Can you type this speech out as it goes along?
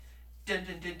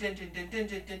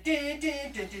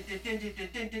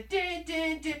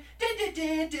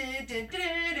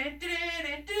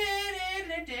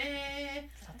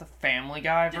the Family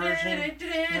Guy version?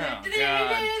 Oh,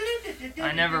 God.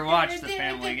 I never watched the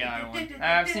Family Guy one.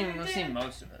 I've seen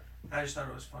most of it. I just thought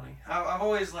it was funny. I've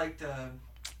always liked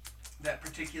that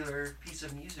particular piece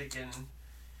of music, and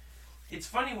it's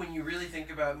funny when you really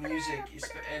think about music,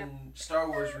 and Star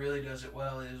Wars really does it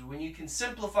well, is when you can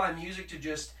simplify music to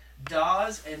just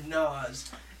DAWs and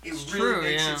NAWs. It It's really true,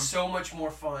 makes yeah. it so much more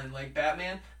fun. Like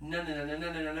Batman, no,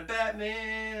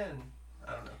 Batman.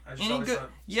 I don't know. I just always thought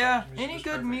Star Wars music any was good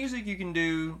perfect. music you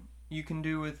can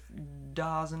do with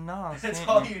DAWs and NAWs. That's can't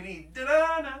all you? you need.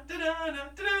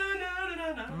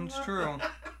 It's true.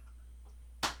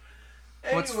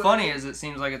 Anyway. What's funny is it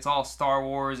seems like it's all Star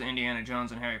Wars, Indiana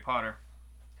Jones, and Harry Potter.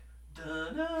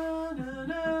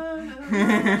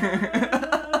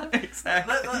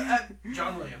 Exactly.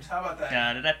 John Williams, how about that?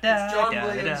 Da-da-da-da, It's John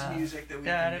da-da-da, Williams music that we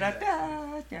can do that.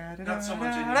 da-da-da-da, Not so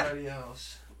much da-da-da-da. anybody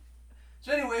else.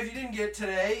 So anyway, if you didn't get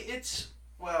today, it's,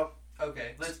 well,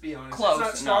 okay, let's be honest. Close it's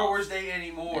not Star enough. Wars Day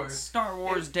anymore. It's Star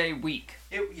Wars Day week.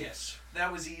 Yes,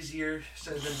 that was easier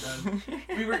said than done.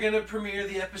 We were going to premiere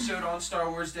the episode on Star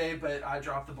Wars Day, but I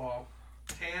dropped the ball.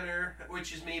 Tanner,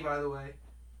 which is me, by the way,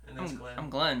 and that's Glenn. I'm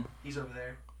Glenn. He's over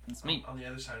there. It's me. On the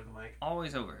other side of the mic.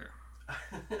 Always over here.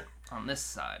 On this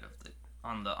side of the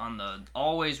on the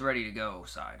always ready to go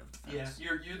side of the fence.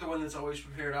 Yeah, you're the one that's always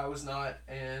prepared. I was not,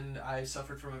 and I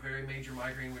suffered from a very major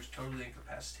migraine, which totally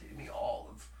incapacitated me all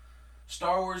of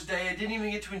Star Wars Day. I didn't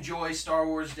even get to enjoy Star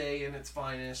Wars Day in its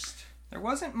finest. There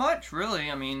wasn't much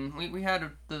really. I mean, we had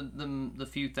the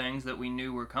few things that we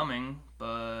knew were coming,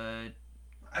 but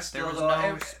there was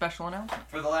no special announcement.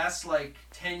 For the last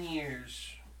 10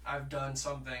 years, I've done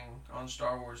something on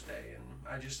Star Wars Day, and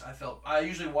I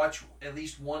usually watch at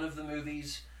least one of the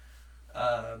movies,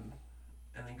 and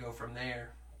then go from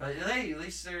there. But hey, at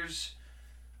least there's,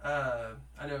 I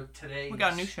know today We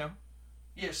got a new show.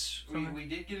 Yes, we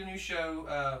did get a new show.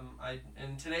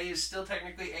 And today is still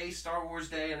technically a Star Wars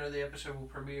Day. I know the episode will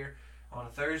premiere on a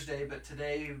Thursday, but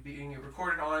today being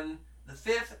recorded on the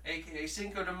 5th, aka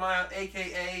Cinco de Mayo,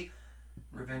 aka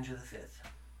Revenge of the 5th.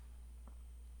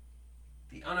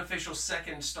 The unofficial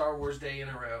second Star Wars Day in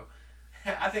a row.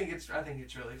 I think it's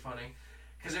really funny.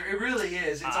 Because it really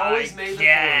is. It's always May the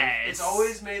 4th. It's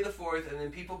always May the 4th, and then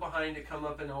people behind it come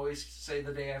up and always say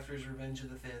the day after is Revenge of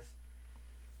the 5th.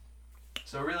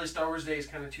 So really, Star Wars Day is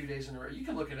kind of 2 days in a row. You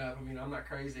can look it up. I mean, I'm not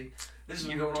crazy. This has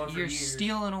been going on for years. You're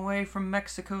stealing away from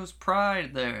Mexico's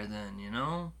pride there, then, you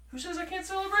know? Who says I can't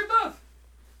celebrate both?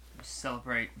 You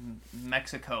celebrate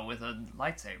Mexico with a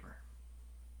lightsaber.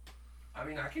 I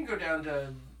mean, I can go down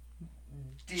to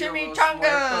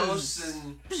Chimichangas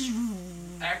and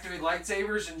activate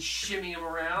lightsabers and shimmy them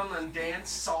around and dance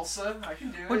salsa. I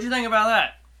can do it. What'd you think about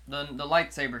that? The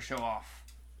lightsaber show off.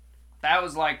 That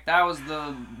was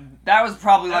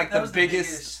probably the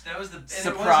biggest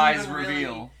surprise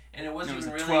reveal. And it wasn't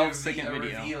even really 12-second a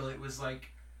video. reveal. It was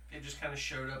it just kind of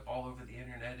showed up all over the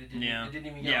internet. It didn't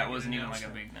even it wasn't even like a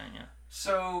big thing, yeah.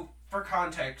 So, for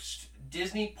context,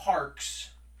 Disney Parks,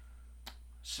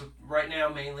 so right now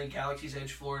mainly Galaxy's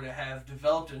Edge, Florida, have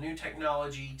developed a new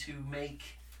technology to make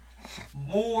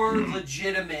more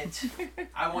legitimate,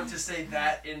 I want to say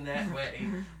that in that way,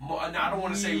 I don't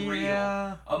want to say real,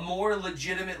 a more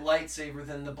legitimate lightsaber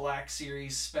than the Black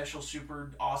Series special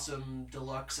super awesome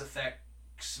deluxe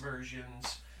effects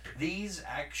versions. These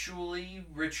actually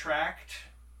retract.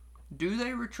 Do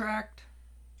they retract?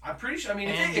 I'm pretty sure. I mean,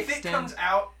 if it comes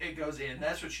out, it goes in.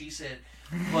 That's what she said.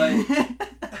 But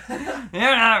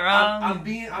you're not wrong.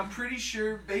 I'm pretty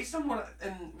sure, based on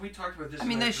and we talked about this. I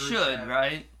mean, they should,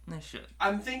 right? They should.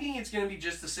 I'm thinking it's going to be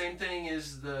just the same thing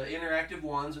as the interactive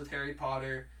ones with Harry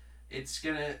Potter. It's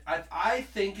gonna. I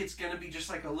think it's going to be just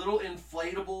like a little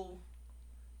inflatable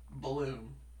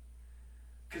balloon.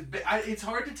 Because it's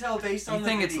hard to tell based on the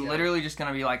video. You think it's literally just going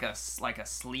to be like a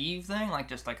sleeve thing?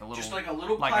 Just like a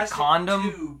little like a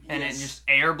condom? Tube, and it just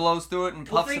air blows through it and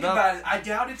puffs it up? Think about it. I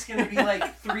doubt it's going to be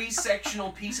like 3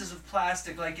 sectional pieces of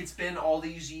plastic like it's been all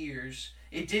these years.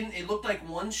 It didn't. It looked like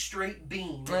one straight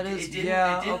beam. It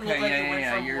didn't look like it went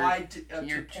from wide to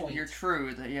point. You're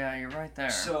true. You're right there.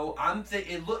 So I'm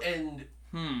thinking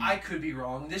I could be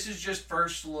wrong. This is just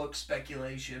first look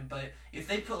speculation, but if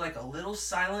they put like a little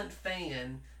silent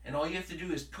fan and all you have to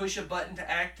do is push a button to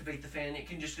activate the fan, it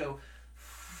can just go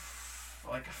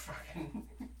like a fucking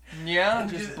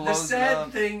just blows. The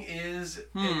sad thing is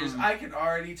I can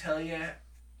already tell you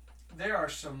there are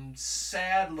some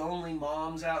sad, lonely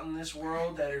moms out in this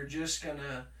world that are just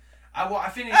gonna. I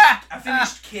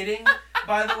finished kidding,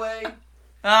 by the way.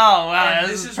 Oh, wow,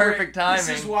 this is perfect timing.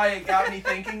 This is why it got me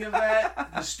thinking of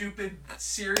that. The stupid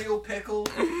cereal pickle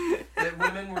that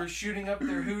women were shooting up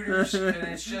their hooters. And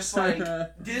it's just like,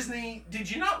 Disney, did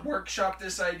you not workshop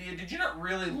this idea? Did you not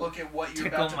really look at what you're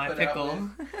about to put out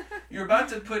with? You're about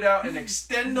to put out an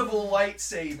extendable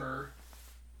lightsaber.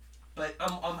 But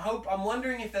I'm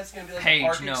wondering if that's going to be like a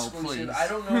park exclusive. Please. I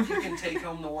don't know if you can take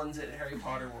home the ones at Harry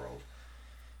Potter World.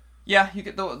 Yeah, you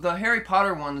get the Harry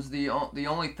Potter ones. The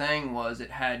only thing was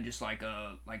it had just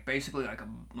basically a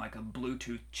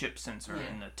Bluetooth chip sensor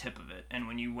in the tip of it, and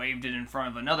when you waved it in front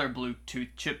of another Bluetooth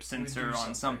chip sensor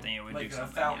on something, it would do something. Like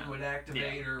a fountain would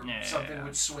activate, or something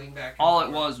would swing back. All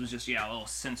it was just a little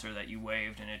sensor that you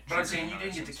waved, and it. But I'm saying you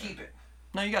didn't get to keep it.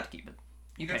 No, you got to keep it.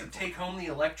 You got to take home the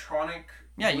electronic.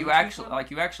 Yeah,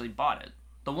 Bluetooth you actually bought it.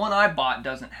 The one I bought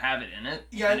doesn't have it in it.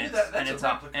 Yeah, I knew that. That's a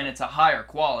replica. And it's a higher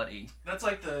quality. That's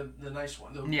like the nice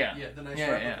one. The nice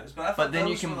replicas. Yeah. But then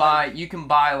you can buy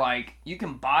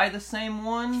the same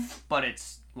one, but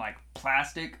it's like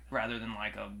plastic rather than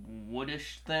like a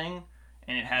woodish thing,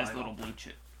 and it has little blue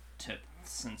tip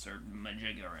sensor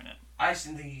majigger in it. I just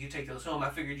didn't think you could take those home. I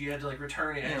figured you had to like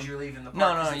return it as you're leaving the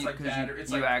park. No, it's like that, or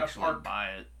it's you like actually a park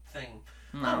buy it thing.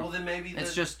 No, well then maybe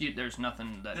it's just there's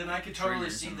nothing that. Then I could totally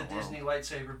see the Disney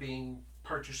lightsaber being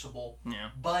purchasable. Yeah.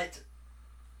 But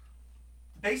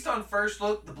based on first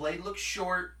look, the blade looks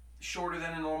shorter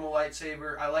than a normal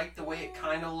lightsaber. I like the way it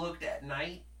kind of looked at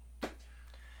night.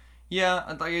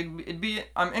 Yeah, like it'd be.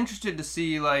 I'm interested to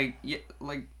see like if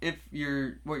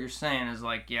what you're saying is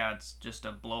like it's just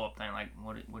a blow up thing. Like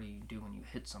what do you do when you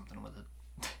hit something with it?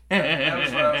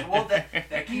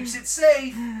 That keeps it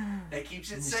safe. That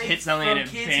keeps it safe hit from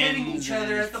kids hitting each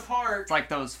other at the park. It's like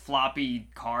those floppy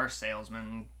car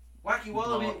salesmen. Wacky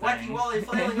Wally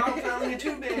flailing arm flailing a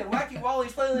tube man. Wacky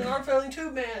Wally's flailing arm flailing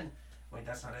tube man. Wait,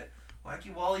 that's not it.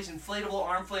 Wacky Wally's inflatable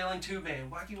arm flailing tube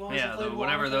man. Wacky Wally's inflatable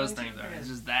whatever arm those things are. It's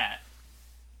just that.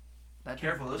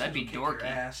 Careful, those that'd be kick dorky. Your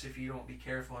ass if you don't be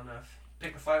careful enough.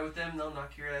 Pick a fight with them, they'll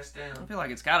knock your ass down. I feel like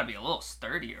it's got to be a little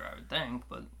sturdier, I would think,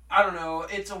 but I don't know.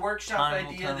 It's a workshop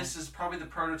idea. This is probably the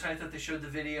prototype that they showed the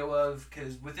video of,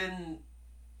 because within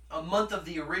a month of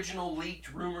the original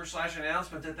leaked rumor /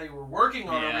 announcement that they were working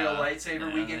on a real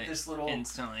lightsaber, we get this little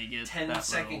instantly get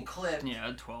 10-second clip. Yeah,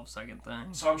 a 12-second thing.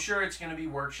 So I'm sure it's going to be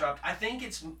workshopped. I think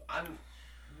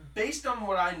based on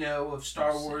what I know of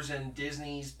Star Wars and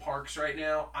Disney's parks right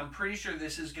now, I'm pretty sure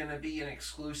this is going to be an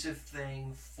exclusive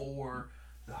thing for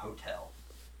the hotel.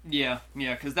 Yeah,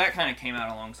 because that kind of came out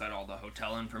alongside all the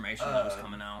hotel information that was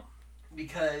coming out.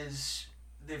 Because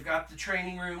they've got the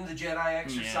training room, the Jedi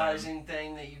exercising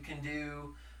thing that you can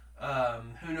do.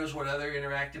 Who knows what other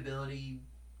interactability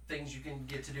things you can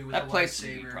get to do with that a place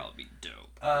lightsaber. Would probably be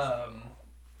dope.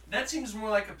 That seems more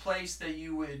like a place that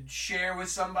you would share with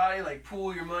somebody, like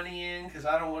pool your money in, because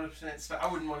I don't want to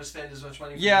I wouldn't want to spend as much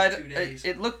money for these 2 days.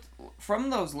 It looked, from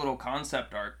those little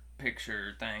concept art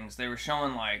picture things, they were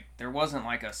showing like there wasn't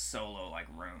like a solo like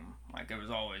room. Like it was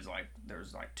always like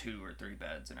there's like 2 or 3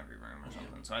 beds in every room or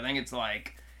something. So I think it's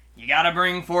like you gotta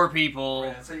bring 4 people.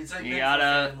 Right, so it's like you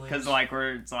gotta, because like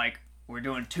we're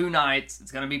doing 2 nights.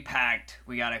 It's gonna be packed.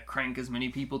 We gotta crank as many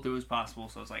people through as possible.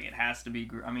 So it's like it has to be.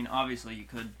 I mean, obviously you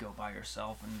could go by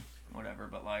yourself and whatever,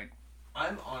 but like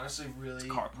I'm honestly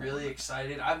really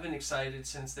excited. I've been excited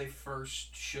since they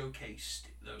first showcased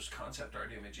those concept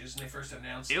art images and they first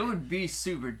announced it. It would be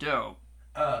super dope.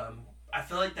 I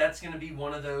feel like that's gonna be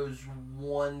one of those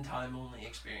one-time only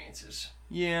experiences.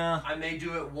 Yeah. I may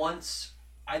do it once.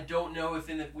 I don't know if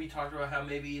we talked about how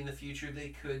maybe in the future they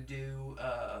could do.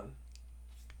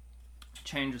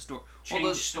 Change the story.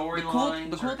 Storylines.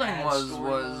 The cool thing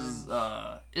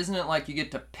was isn't it like you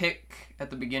get to pick at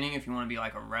the beginning if you want to be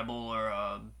like a rebel or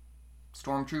a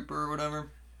stormtrooper or whatever?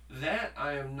 That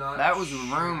I am not. That was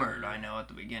rumored, I know, at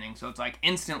the beginning. So it's like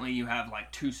instantly you have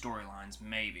like 2 storylines,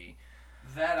 maybe.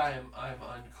 That I'm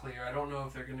unclear. I don't know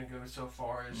if they're gonna go so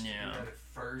far as to do that at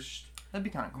first. That'd be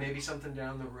kind of cool. Maybe something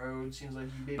down the road. Seems like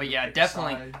you. But yeah,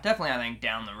 definitely. I think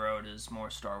down the road as more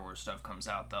Star Wars stuff comes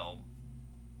out, they'll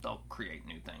create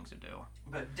new things to do.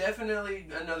 But definitely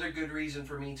another good reason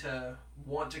for me to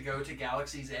want to go to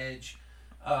Galaxy's Edge.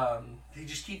 They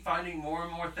just keep finding more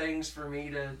and more things for me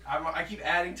to. I keep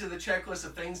adding to the checklist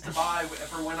of things to buy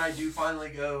for when I do finally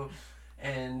go,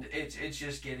 and it's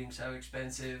just getting so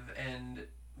expensive.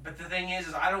 But the thing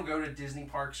is I don't go to Disney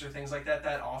parks or things like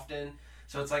that often.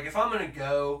 So it's like if I'm gonna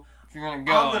go, I'm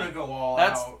gonna go all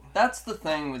out. That's the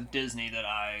thing with Disney that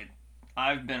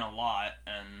I've been a lot,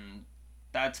 and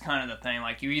that's kind of the thing.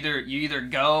 Like you either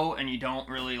go and you don't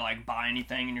really like buy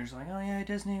anything, and you're just like, oh yeah,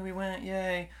 Disney, we went,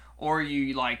 yay. Or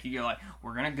you go like,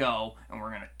 we're gonna go and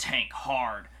we're gonna tank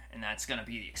hard, and that's gonna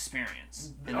be the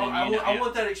experience. And I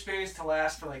want that experience to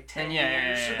last for like 10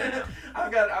 years. Yeah.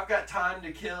 I've got time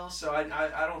to kill, so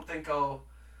I don't think I'll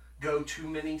go too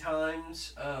many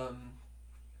times. I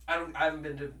haven't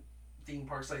been to theme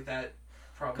parks like that.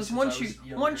 Because once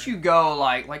you go,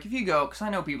 like if you go, because I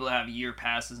know people that have year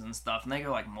passes and stuff, and they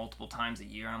go like multiple times a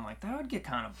year. I'm like, that would get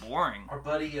kind of boring. Our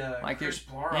buddy Chris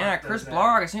Blarrock. Yeah, Chris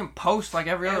Blarrock. I see him post like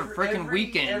every other freaking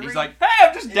weekend. He's like, hey,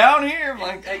 I'm just down here. I'm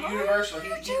like, at Universal, he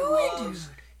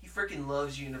freaking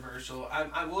loves Universal.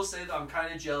 I will say that I'm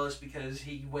kind of jealous because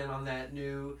he went on that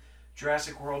new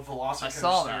Jurassic World Velocicoaster. I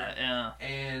saw that, yeah.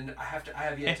 And I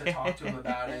have yet to talk to him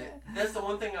about it. That's the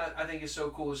one thing I think is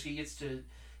so cool is he gets to.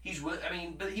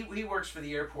 But he works for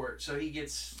the airport, so he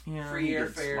gets free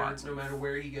airfare no matter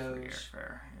where he goes. Free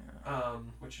airfare, yeah.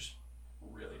 Which is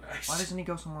really nice. Why doesn't he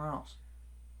go somewhere else?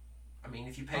 I mean,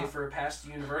 if you pay for a pass to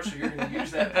Universal, you're going to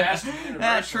use that pass to Universal.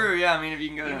 That's true, yeah. I mean, if you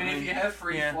can go Even if you have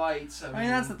free flights. I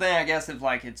mean, that's the thing, I guess, if,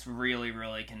 like, it's really,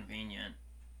 really convenient.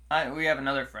 We have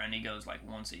another friend, he goes, like,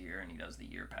 once a year, and he does the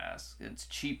year pass. It's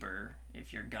cheaper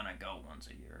if you're going to go once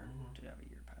a year to have a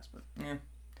year pass, but, yeah.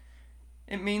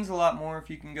 It means a lot more if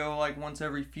you can go like once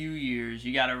every few years.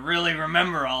 You gotta really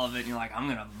remember all of it. And you're like, I'm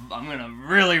gonna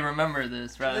really remember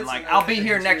this, rather than like, I'll be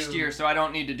here next year, so I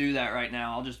don't need to do that right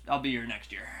now. I'll be here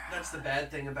next year. That's the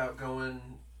bad thing about going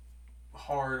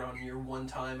hard on your one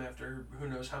time after who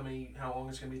knows how long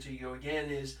it's gonna be till you go again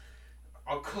is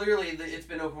clearly it's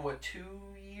been open 2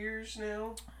 years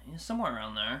now. Yeah, somewhere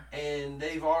around there. And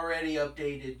they've already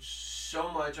updated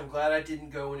so much. I'm glad I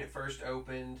didn't go when it first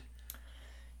opened.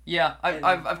 Yeah,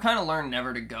 I've kind of learned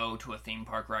never to go to a theme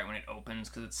park right when it opens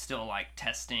because it's still like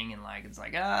testing and like it's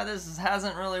like this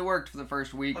hasn't really worked for the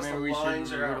first week. Plus maybe the we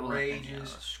lines should are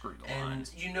outrageous. Screw the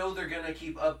lines. And you know they're gonna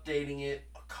keep updating it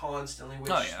constantly,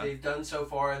 which they've done so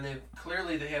far, and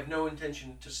they have no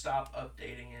intention to stop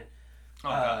updating it. Oh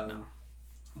God, no.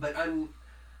 But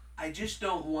I just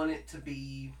don't want it to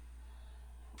be.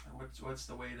 What's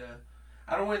the way to?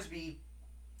 I don't want it to be.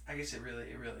 I guess it really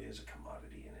is a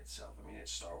commodity in itself. I mean,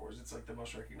 it's Star Wars. It's like the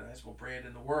most recognizable brand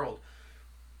in the world.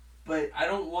 But I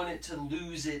don't want it to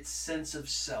lose its sense of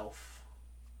self.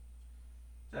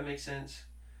 Does that make sense?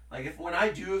 Like, when I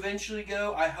do eventually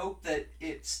go, I hope that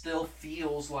it still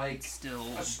feels like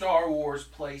a Star Wars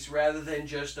place rather than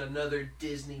just another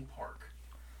Disney park.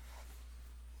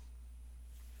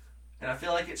 And I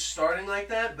feel like it's starting like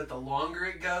that, but the longer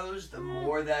it goes, the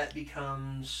more that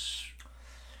becomes...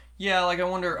 Yeah, like I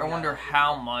wonder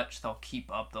how much they'll keep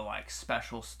up the like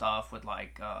special stuff with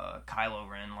like Kylo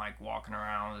Ren like walking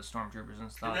around with the stormtroopers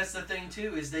and stuff. And that's the thing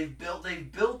too is they've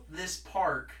built this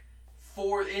park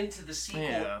into the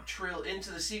sequel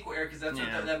into the sequel era because that's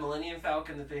what that Millennium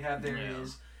Falcon that they have there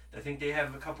is. I think they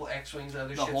have a couple X-wings,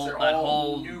 other ships. They're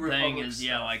all New Republic thing is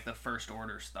stuff. like the First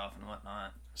Order stuff and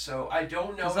whatnot. So I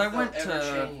don't know if they'll ever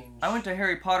change. I went to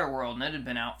Harry Potter World and it had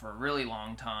been out for a really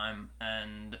long time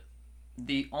and.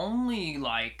 The only,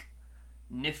 like,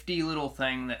 nifty little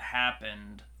thing that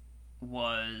happened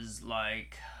was,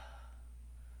 like,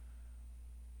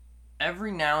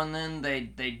 every now and then they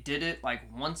did it, like,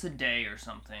 once a day or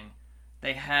something.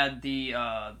 They had the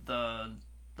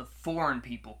foreign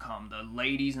people come, the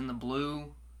ladies in the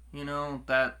blue, you know,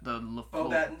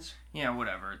 Beauxbatons? Yeah,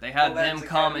 whatever. They had them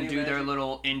come and do their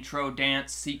little intro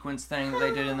dance sequence thing that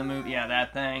they did in the movie. Yeah,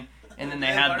 that thing. And then they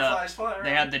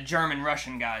had the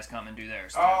German-Russian guys come and do their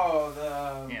stuff. Oh,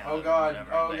 God,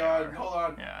 hold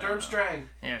on. Yeah, Durmstrang.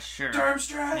 Yeah, sure.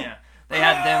 Durmstrang! Yeah. They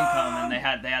had them come and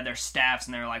they had their staffs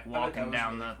and they were like walking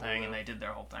down the thing and they did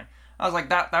their whole thing. I was like,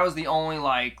 that was the only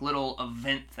like little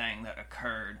event thing that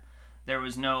occurred. There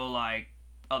was no like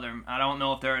I don't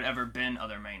know if there had ever been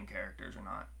other main characters or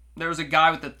not. There was a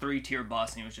guy with the 3-tier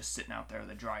bus, and he was just sitting out there,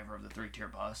 the driver of the 3-tier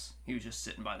bus. He was just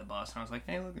sitting by the bus, and I was like,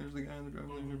 hey, look, there's the guy in the driver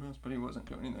of the bus, but he wasn't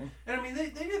doing anything. And I mean,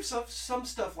 they have some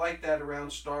stuff like that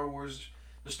around Star Wars,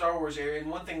 the Star Wars area, and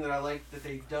one thing that I like that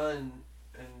they've done,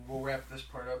 and we'll wrap this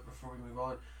part up before we move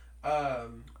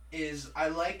on, is I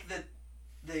like that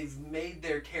they've made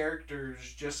their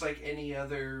characters just like any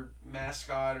other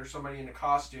mascot or somebody in a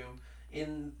costume.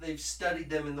 They've studied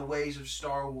them in the ways of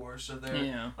Star Wars, so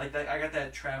they're like that. I got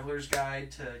that Traveler's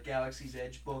Guide to Galaxy's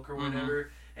Edge book or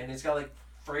whatever, and it's got like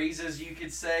phrases you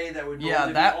could say that would be only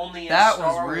in Star Wars. That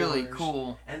was really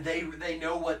cool. And they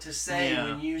know what to say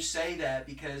when you say that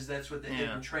because that's what they've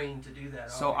been trained to do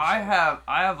that. So obviously.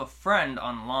 I have a friend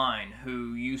online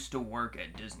who used to work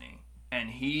at Disney, and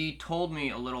he told me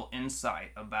a little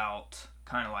insight about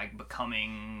kind of like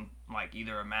becoming like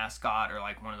either a mascot or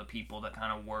like one of the people that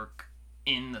kind of work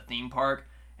in the theme park,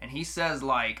 and he says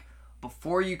like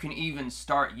before you can even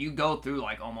start, you go through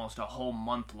like almost a whole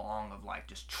month long of like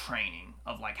just training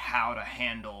of like how to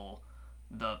handle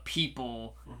the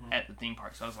people at the theme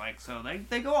park. So I was like, so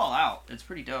they go all out. It's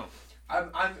pretty dope.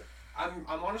 I'm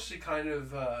honestly kind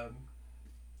of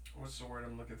what's the word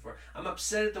I'm looking for? I'm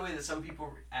upset at the way that some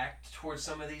people act towards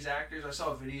some of these actors. I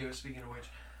saw a video. Speaking of which,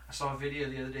 I saw a video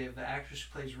the other day of the actress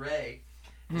who plays Rey.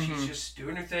 And she's just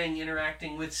doing her thing,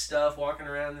 interacting with stuff, walking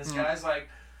around. This guy's like,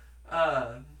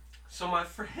 so my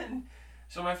friend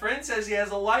says he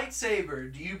has a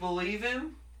lightsaber. Do you believe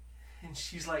him? And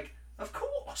she's like, of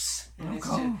course. And of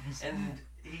course. And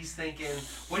he's thinking,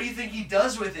 what do you think he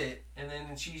does with it? And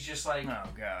then she's just like, oh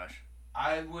gosh,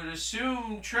 I would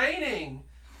assume training.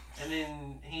 And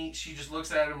then she just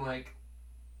looks at him like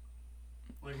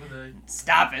with a...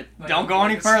 Stop it. Don't go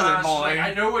any further, boy. Like,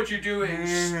 I know what you're doing.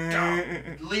 Stop.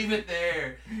 Leave it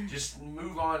there. Just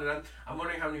move on. And I'm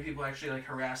wondering how many people actually like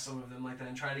harass some of them like that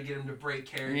and try to get them to break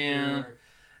character. Yeah. Or,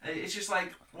 it's just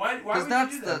like, why would you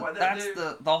do that? That's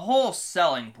the whole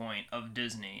selling point of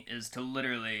Disney is to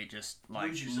literally just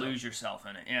like lose yourself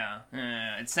in it.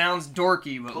 Yeah. It sounds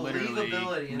dorky, but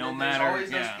literally, no matter.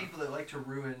 There's always those people that like to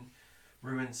ruin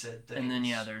said things. And then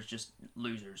there's just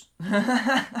losers.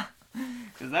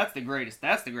 Because that's the greatest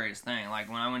thing. Like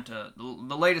when I went to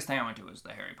the latest thing I went to was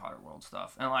the Harry Potter World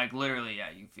stuff, and like literally,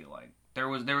 you feel like there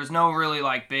was no really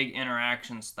like big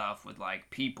interaction stuff with like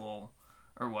people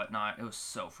or whatnot. It was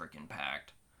so freaking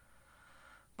packed.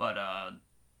 But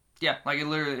like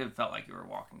it felt like you were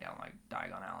walking down like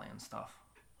Diagon Alley and stuff,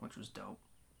 which was dope.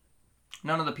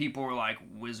 None of the people were like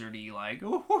wizardy, like,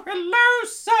 oh, hello,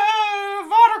 sir,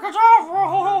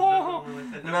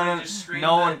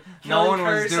 no one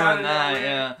was doing that.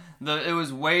 Yeah, it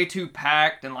was way too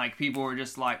packed, and like people were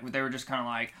just like, they were just kind of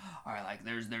like, all right, like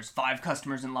there's 5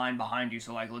 customers in line behind you,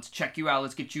 so like let's check you out,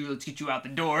 let's get you out the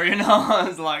door, you know. I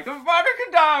was like, Avada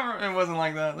Kedavra. It wasn't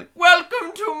like that. Like,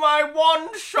 welcome to my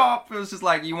wand shop. It was just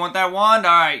like, you want that wand?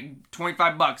 All right,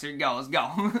 $25. Here you go. Let's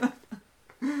go.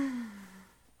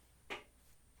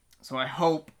 So I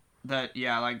hope that,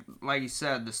 like you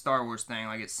said, the Star Wars thing,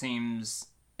 like it's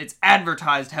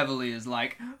advertised heavily as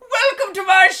like, welcome to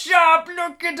my shop,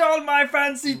 look at all my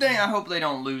fancy thing. I hope they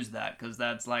don't lose that, because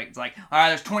that's like, it's like, all right,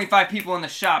 there's 25 people in the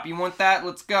shop. You want that?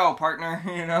 Let's go, partner,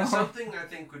 you know? Something I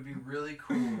think would be really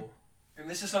cool, and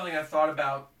this is something I've thought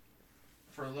about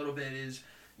for a little bit, is,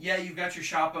 you've got your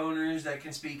shop owners that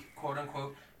can speak,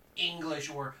 quote-unquote, English,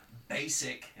 or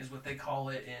basic is what they call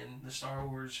it in the Star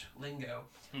Wars lingo.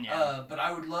 Yeah. But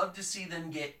I would love to see them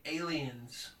get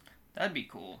aliens. That'd be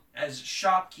cool. As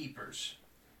shopkeepers.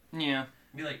 Yeah.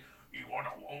 Be like, you want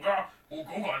a wonga?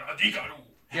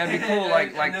 Yeah, it'd be cool. Like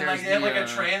and then, there's they have like a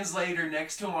translator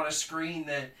next to them on a screen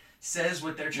that says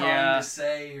what they're trying to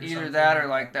say. Or either something that or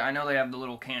like I know they have the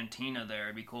little cantina there.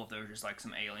 It'd be cool if there were just like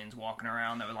some aliens walking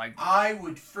around that would like. I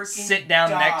would freaking sit down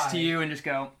next to you and just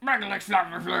go. That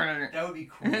would be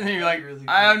cool. And then you're like, really cool.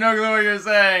 I have no clue what you're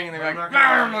saying. And they're like,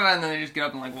 and then they just get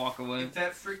up and like walk away. If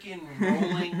that freaking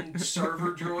rolling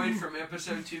server droid from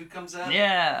episode 2 comes up.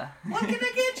 Yeah. What can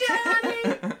I get you,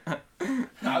 honey?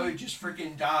 I would just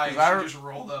freaking die if she just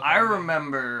rolled up. I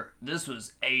remember, this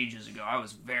was ages ago. I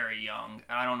was very young.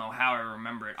 I don't know how I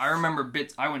remember it. I remember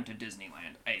bits. I went to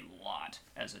Disneyland a lot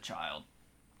as a child.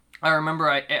 I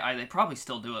remember they probably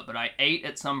still do it, but I ate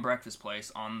at some breakfast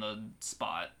place on the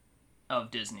spot of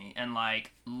Disney. And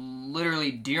like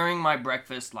literally during my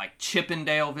breakfast, like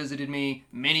Chippendale visited me,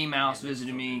 Minnie Mouse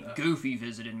visited me, Goofy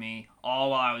visited me, all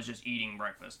while I was just eating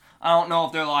breakfast. I don't know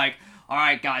if they're like, all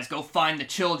right, guys, go find the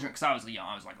children, because I was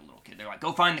like a little kid. They're like,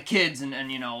 go find the kids and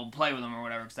play with them or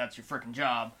whatever, because that's your freaking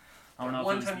job. I don't know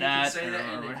if it was that. One time you could say that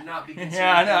and it not be considered.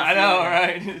 Yeah, I know,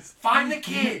 right? Find the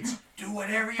kids. Do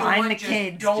whatever you want. Find the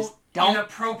kids. Don't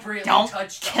inappropriately touch them.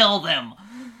 Don't kill them.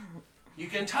 You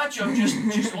can touch them,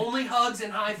 just only hugs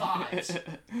and high fives.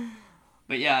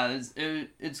 But yeah,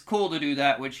 it's cool to do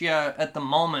that, which, at the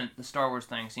moment, the Star Wars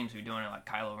thing seems to be doing it. Like,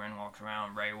 Kylo Ren walks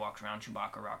around, Rey walks around,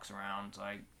 Chewbacca walks around. It's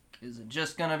like, is it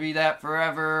just going to be that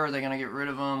forever? Are they going to get rid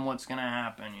of them? What's going to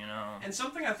happen, you know? And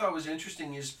something I thought was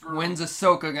interesting is when's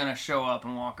Ahsoka going to show up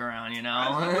and walk around, you know?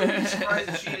 I wouldn't be surprised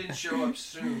if she didn't show up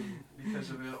soon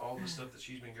because of all the stuff that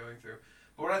she's been going through.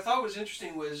 But what I thought was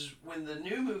interesting was when the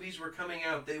new movies were coming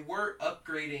out, they were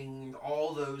upgrading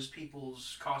all those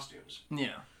people's costumes.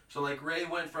 Yeah. So, like, Rey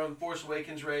went from Force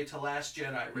Awakens Rey to Last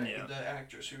Jedi Rey, the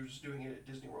actress who was doing it at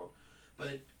Disney World.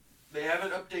 But they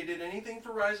haven't updated anything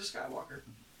for Rise of Skywalker.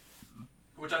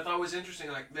 Which I thought was interesting.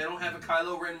 Like, they don't have a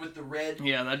Kylo Ren with the red...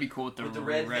 Yeah, that'd be cool with the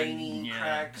red veiny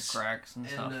cracks and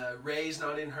stuff. And Rey's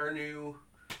not in her new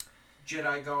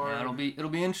Jedi garb. Yeah, it'll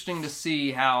be interesting to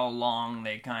see how long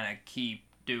they kind of keep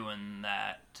doing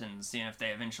that and seeing if they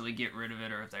eventually get rid of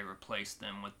it or if they replace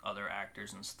them with other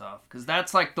actors and stuff. Because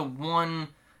that's like the one,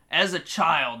 as a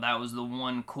child, that was the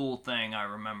one cool thing I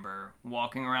remember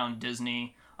walking around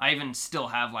Disney. I even still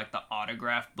have like the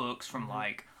autograph books from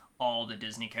like all the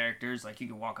Disney characters. Like you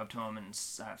could walk up to them and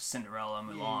have Cinderella,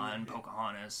 Mulan,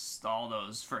 Pocahontas, all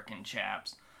those frickin'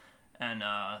 chaps. And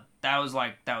that was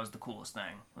the coolest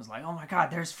thing. It was like, oh my god,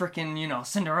 there's frickin',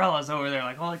 Cinderella's over there.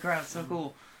 Like, holy crap, it's so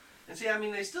cool. And see, I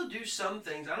mean, they still do some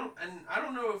things. I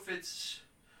don't know if it's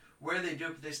where they do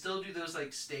it, but they still do those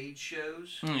like stage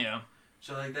shows. Yeah.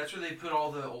 So like that's where they put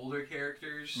all the older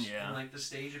characters in like the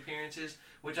stage appearances,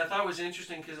 which I thought was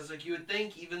interesting because it's like you would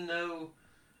think even though.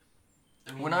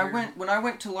 I mean, when I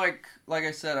went to like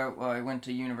I said, I went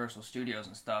to Universal Studios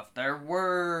and stuff. There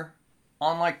were.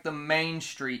 On, like, the Main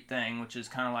Street thing, which is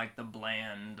kind of like the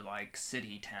bland, like,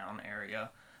 city town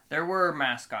area, there were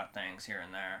mascot things here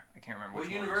and there. I can't remember which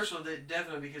ones. Universal,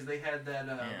 definitely, because they had that,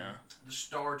 the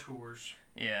Star Tours.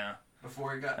 Yeah.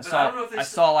 Before it got... I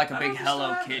saw, like, a big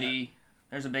Hello Kitty.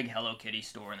 There's a big Hello Kitty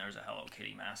store, and there's a Hello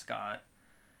Kitty mascot.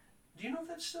 Do you know if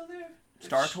that's still there?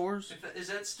 Star Tours? Is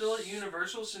that still at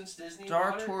Universal since Disney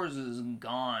Star Tours is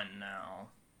gone now,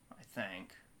 I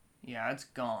think. Yeah, it's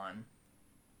gone.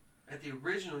 At the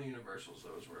original Universals,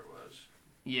 though, is where it was.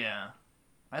 Yeah.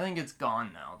 I think it's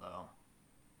gone now, though.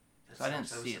 So I didn't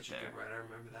see it there. I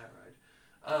remember that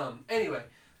ride. Anyway,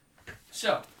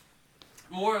 so,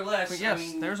 more or less, but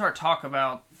yes, there's our talk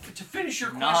about... To finish your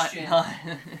question,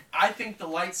 I think the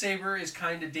lightsaber is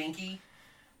kind of dinky.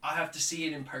 I'll have to see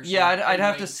it in person. Yeah, I'd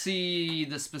have to see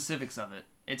the specifics of it.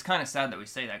 It's kind of sad that we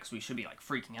say that because we should be like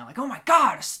freaking out, like, "Oh my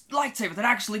god, a lightsaber that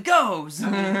actually goes!" I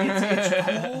mean, it's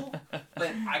cool,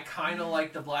 but I kind of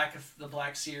like the black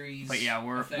series. But yeah,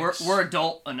 we're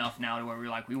adult enough now to where we're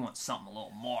like, we want something a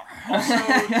little more. Also,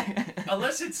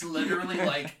 unless it's literally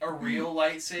like a real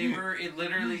lightsaber,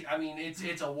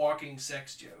 it's a walking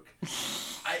sex joke.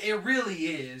 It really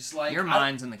is. Like your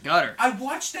mind's in the gutter. I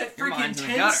watched that freaking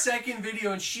 10-second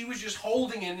video and she was just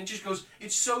holding it and it just goes.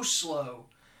 It's so slow.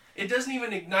 It doesn't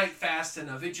even ignite fast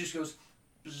enough. It just goes...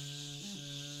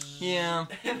 Bzzz. Yeah.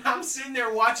 And I'm sitting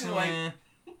there watching like...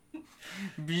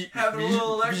 having a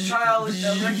little erectile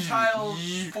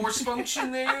force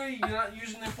function there. You're not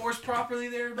using the force properly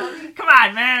there, buddy. Come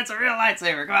on, man. It's a real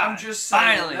lightsaber. Come on. I'm just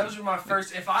saying. Finally. That was my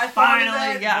first... If I thought of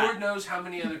that, Lord knows how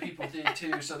many other people did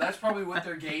too. So that's probably what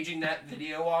they're gauging that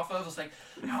video off of. It's like,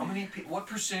 what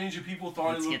percentage of people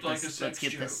thought it looked like a sex joke? Let's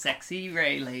get the sexy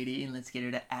Rey lady and let's get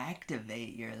her to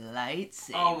activate your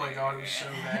lightsaber. Oh my god, it was so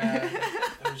bad.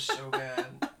 It was so bad.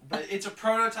 But it's a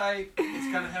prototype.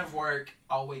 It's gonna have work.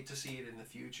 I'll wait to see it in the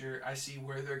future. I see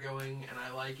where they're going, and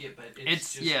I like it. But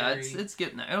it's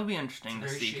getting there. It'll be interesting to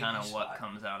see kind of what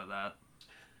comes out of that.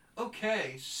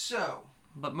 Okay, so.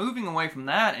 But moving away from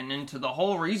that and into the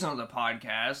whole reason of the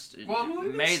podcast,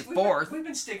 May the 4th. We've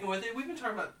been sticking with it. We've been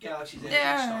talking about Galaxy's Edge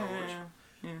and Star Wars.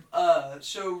 Yeah.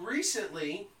 So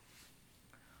recently,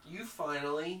 you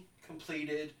finally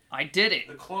completed. I did it.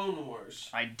 The Clone Wars.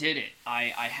 I did it.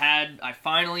 I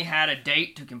finally had a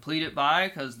date to complete it by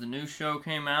because the new show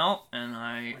came out, and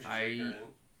I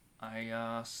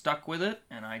stuck with it,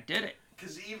 and I did it.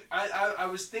 Because I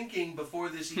was thinking before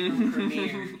this even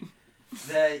premiered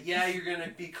that you're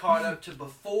gonna be caught up to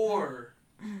before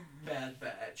Bad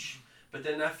Batch. But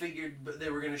then I figured they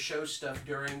were going to show stuff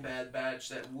during Bad Batch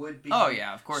that would be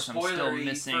of course I'm still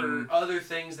missing for other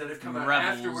things that have come out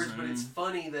afterwards. But it's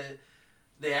funny that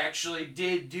they actually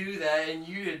did do that, and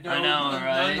you had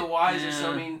none the wisest. Yeah.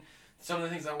 So, I mean, some of the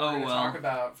things that we're going to talk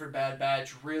about for Bad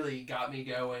Batch really got me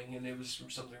going, and it was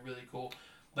something really cool.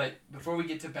 But before we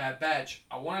get to Bad Batch,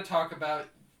 I want to talk about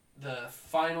the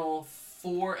final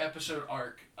 4-episode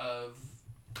arc of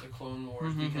the Clone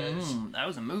Wars, because that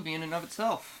was a movie in and of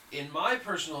itself. In my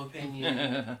personal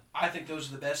opinion, I think those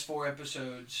are the best 4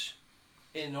 episodes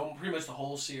in pretty much the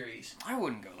whole series. I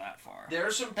wouldn't go that far. There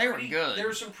are some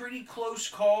pretty close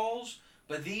calls,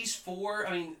 but these 4,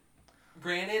 I mean,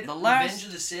 granted, Revenge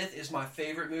of the Sith is my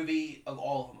favorite movie of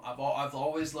all of them. I've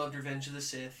always loved Revenge of the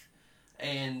Sith,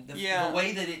 and the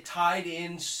way that it tied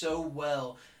in so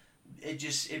well.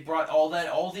 It brought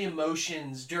all the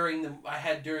emotions during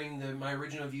my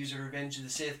original views of Revenge of the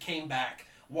Sith came back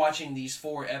watching these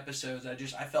 4 episodes. I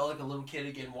felt like a little kid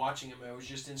again watching them. I was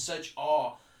just in such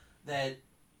awe that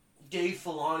Dave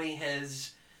Filoni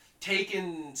has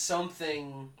taken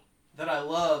something that I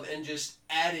love and just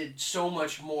added so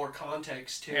much more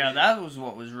context to it. Yeah, that was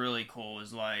what was really cool.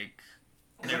 Is like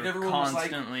they were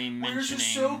constantly mentioning. Where's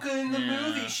Ahsoka in the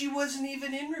movie? She wasn't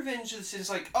even in Revenge of the Sith. It's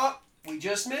like, we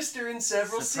just missed her in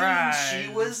several scenes. She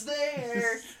was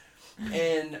there.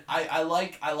 And I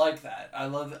like that. I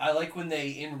like when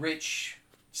they enrich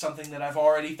something that I've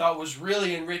already thought was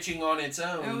really enriching on its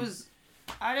own. That was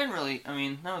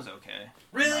okay.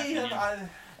 Really?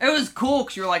 It was cool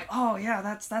because you were like, oh yeah,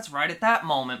 that's right at that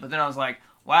moment. But then I was like,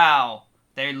 wow,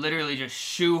 they literally just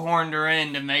shoehorned her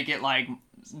in to make it like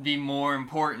be more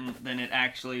important than it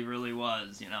actually really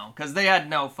was, you know? Because they had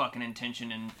no fucking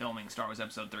intention in filming Star Wars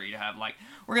Episode 3 to have like,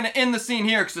 we're gonna end the scene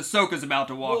here because Ahsoka's about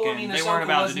to walk in. They weren't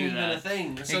about to do that.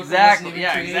 Exactly.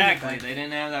 Yeah, exactly. They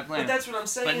didn't have that plan. But that's what I'm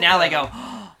saying. But now they go,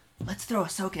 oh, let's throw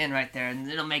Ahsoka in right there,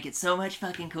 and it'll make it so much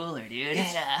fucking cooler, dude.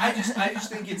 I just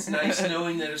think it's nice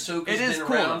knowing that Ahsoka's been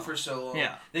around for so long.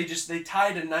 Yeah. They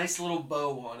tied a nice little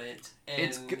bow on it.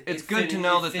 And it's good to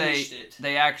know that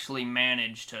they actually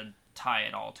managed to tie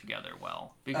it all together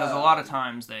well, because a lot of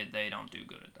times they don't do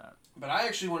good at that. But I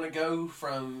actually want to go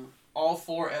from all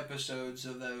 4 episodes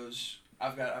of those.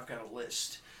 I've got a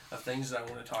list of things that I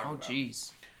want to talk about. Oh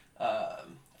jeez.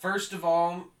 First of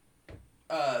all,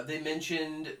 they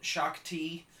mentioned Shaak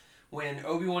Ti when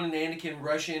Obi-Wan and Anakin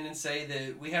rush in and say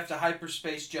that we have to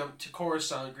hyperspace jump to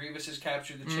Coruscant. Grievous has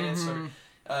captured the Chancellor.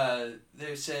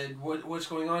 They said, what's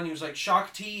going on? He was like,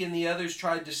 Shaak Ti and the others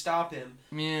tried to stop him.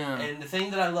 Yeah. And the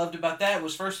thing that I loved about that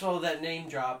was, first of all, that name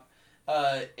drop.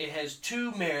 It has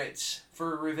 2 merits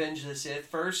for Revenge of the Sith.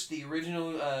 First, the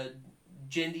original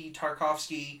Genndy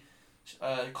Tartakovsky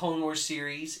Clone Wars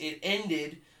series. It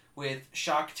ended with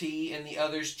Shaak Ti and the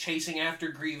others chasing after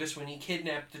Grievous when he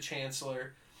kidnapped the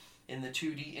Chancellor in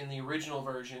the original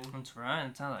version. That's right.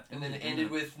 That's how that. And then it ended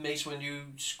with Mace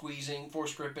Windu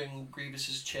force gripping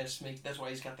Grievous's chest. That's why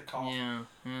he's got the cough.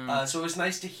 Yeah. So it was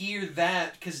nice to hear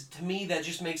that, because to me that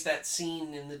just makes that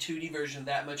scene in the 2D version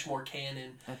that much more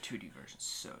canon. That 2D version's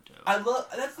so dope.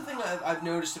 That's the thing I've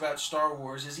noticed about Star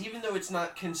Wars is even though it's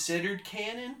not considered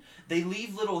canon, they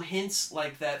leave little hints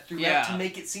like that throughout to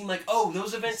make it seem like, oh,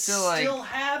 those events still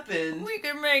happen. We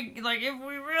can make, like, if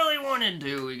we really wanted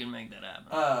to, we can make that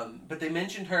happen. But they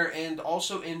mentioned her, and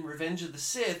also in Revenge of the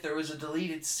Sith, there was a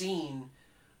deleted scene.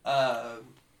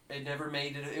 It never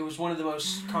made it. It was one of the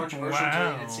most controversial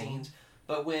deleted scenes.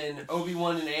 But when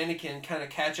Obi-Wan and Anakin kind of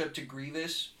catch up to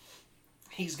Grievous,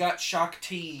 he's got Shaak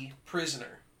Ti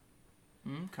prisoner.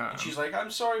 Okay. And she's like,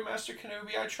 I'm sorry, Master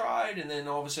Kenobi, I tried. And then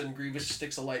all of a sudden, Grievous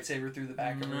sticks a lightsaber through the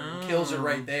back of her and kills her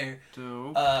right there.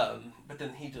 Dope. But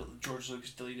then George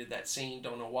Lucas deleted that scene.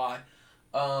 Don't know why.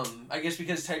 I guess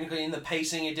because technically in the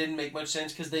pacing it didn't make much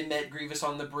sense because they met Grievous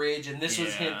on the bridge and this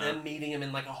was them meeting him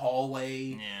in like a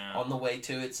hallway on the way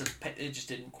to it, so it just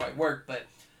didn't quite work. But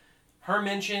her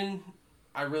mention,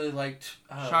 I really liked.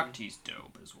 Shaak Ti's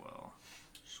dope as well.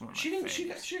 She got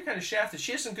kind of shafted.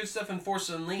 She has some good stuff in Force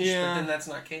Unleashed, but then that's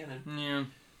not canon.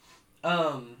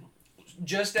 Yeah.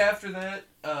 Just after that,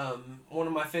 one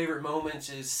of my favorite moments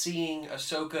is seeing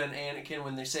Ahsoka and Anakin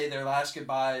when they say their last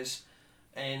goodbyes.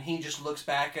 And he just looks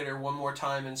back at her one more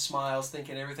time and smiles,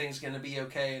 thinking everything's going to be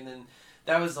okay. And then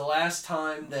that was the last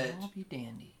time that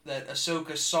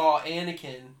Ahsoka saw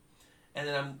Anakin. And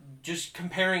then I'm just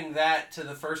comparing that to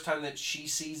the first time that she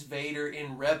sees Vader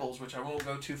in Rebels, which I won't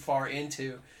go too far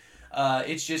into.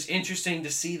 It's just interesting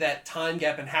to see that time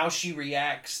gap and how she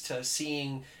reacts to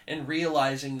seeing and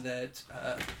realizing that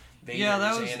Vader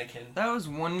is Anakin. That was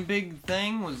one big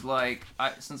thing, was like,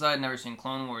 since I had never seen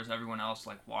Clone Wars, everyone else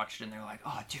like watched it and they were like,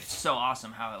 oh dude, it's so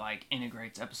awesome how it like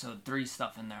integrates Episode 3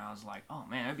 stuff in there. I was like, oh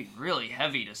man, it'd be really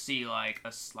heavy to see like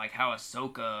how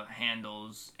Ahsoka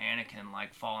handles Anakin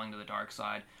like falling to the dark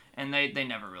side, and they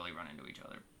never really run into each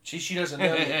other. She doesn't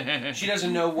know yet. She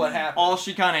doesn't know what happened. All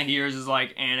she kind of hears is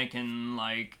like Anakin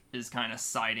like is kind of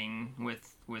siding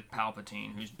with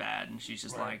Palpatine, who's bad, and she's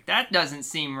just like, that doesn't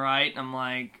seem right. I'm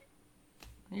like,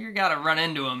 you gotta run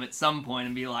into him at some point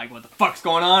and be like, what the fuck's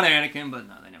going on, Anakin? But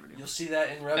no, they never do. You'll see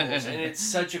that in Rebels, and it's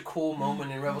such a cool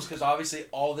moment in Rebels, because obviously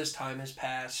all this time has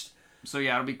passed. So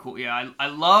yeah, it'll be cool. Yeah, I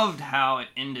loved how it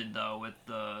ended, though, with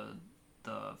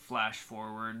the flash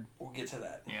forward. We'll get to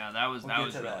that. Yeah, that was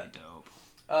really dope.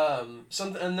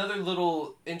 Another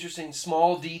little interesting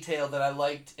small detail that I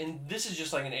liked, and this is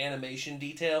just like an animation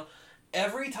detail.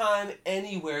 Every time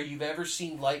anywhere you've ever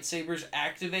seen lightsabers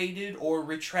activated or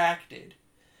retracted,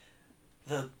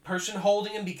 the person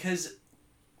holding them, because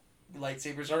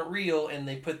lightsabers aren't real and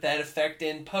they put that effect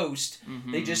in post,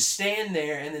 they just stand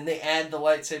there and then they add the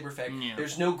lightsaber effect. Yeah.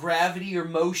 There's no gravity or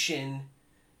motion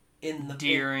in the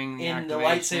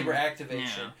lightsaber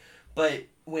activation. Yeah. But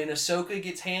when Ahsoka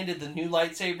gets handed the new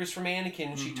lightsabers from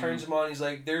Anakin and she turns them on, he's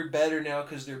like, they're better now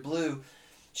because they're blue.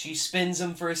 she spins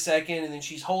them for a second, and then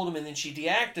she's holding them, and then she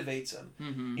deactivates them.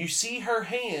 Mm-hmm. You see her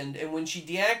hand, and when she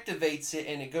deactivates it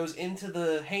and it goes into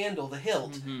the handle, the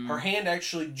hilt, her hand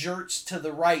actually jerks to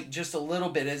the right just a little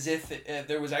bit, as if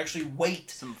there was actually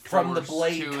weight from the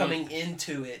blade coming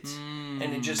into it,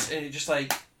 and it just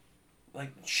like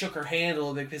shook her hand a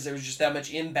little bit because there was just that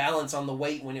much imbalance on the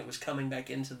weight when it was coming back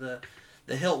into the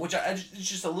hilt, which it's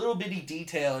just a little bitty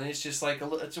detail, and it's just like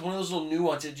it's one of those little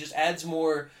nuances. It just adds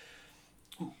more.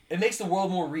 It makes the world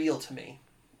more real to me.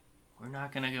 We're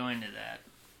not gonna go into that.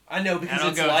 I know,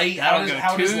 because it's light.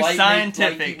 How does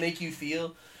light make you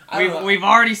feel? We've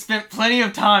already spent plenty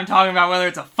of time talking about whether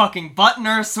it's a fucking button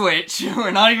or a switch. We're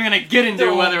not even gonna get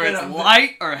into whether it's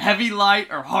light or heavy light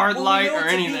or hard light or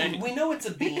anything. We know it's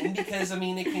a beam because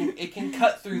it can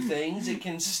cut through things. It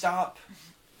can stop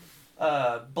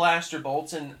blaster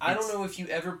bolts, and I don't know if you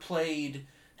ever played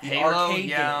the Halo, arcade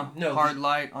game. No, hard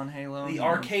light on Halo. The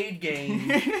arcade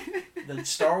game, the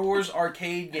Star Wars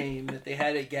arcade game that they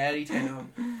had at Gaddy Town,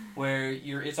 where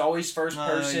it's always first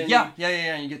person. Yeah.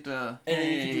 You get and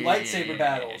then you can do lightsaber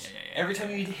battles. Every time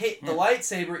you'd hit the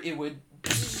lightsaber, it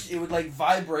would like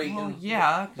vibrate.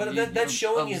 Well, but that's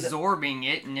showing you absorbing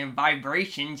it, and then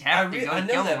vibrations have to go somewhere. I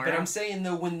know that, but I'm saying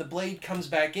though, when the blade comes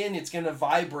back in, it's gonna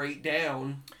vibrate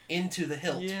down into the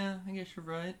hilt. Yeah, I guess you're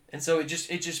right. And so it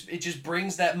just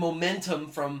brings that momentum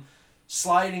from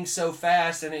sliding so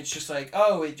fast, and it's just like,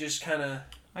 it just kind of.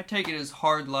 I take it as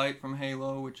hard light from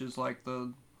Halo, which is like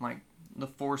the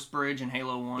Force bridge in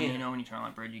Halo 1. You know, when you turn on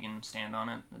that bridge, you can stand on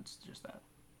it. It's just that.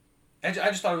 I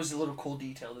just thought it was a little cool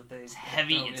detail that they. It's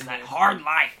heavy. It's that hard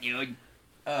light, dude.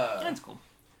 That's cool.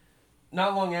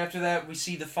 Not long after that, we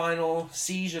see the final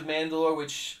siege of Mandalore,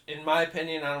 which, in my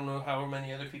opinion, I don't know how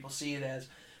many other people see it as,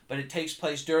 but it takes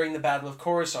place during the Battle of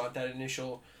Coruscant, that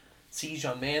initial siege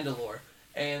on Mandalore.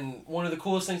 And one of the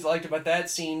coolest things I liked about that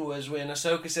scene was when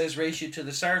Ahsoka says, "Race you to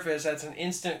the surface." That's an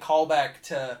instant callback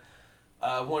to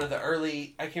one of the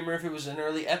early. I can't remember if it was an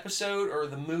early episode or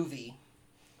the movie,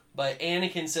 but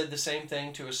Anakin said the same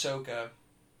thing to Ahsoka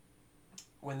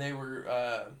when they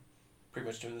were pretty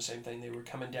much doing the same thing. They were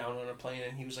coming down on a plane,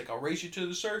 and he was like, "I'll race you to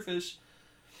the surface."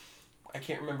 I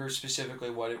can't remember specifically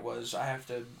what it was. I have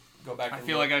to go back. I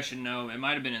feel like I should know. It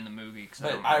might have been in the movie.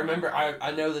 But I remember.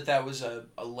 I know that was a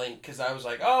link, because I was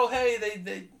like, "Oh,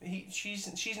 hey,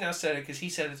 she's now said it," because he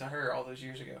said it to her all those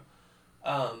years ago.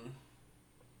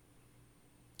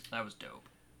 That was dope.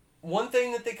 One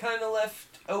thing that they kind of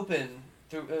left open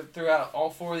throughout all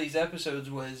 4 of these episodes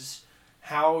was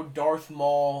how Darth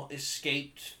Maul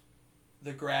escaped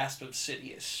the grasp of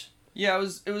Sidious. Yeah,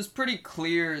 it was pretty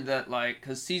clear that,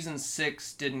 because Season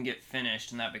 6 didn't get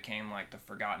finished, and that became, the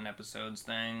Forgotten Episodes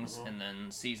things, and then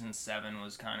Season 7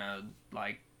 was kind of,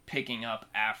 picking up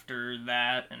after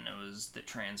that, and it was the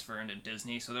transfer into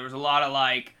Disney, so there was a lot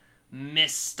of,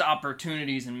 missed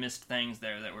opportunities and missed things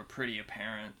there that were pretty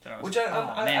apparent. That I was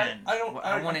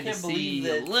I wanted to see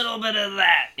a little bit of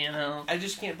that, you know. I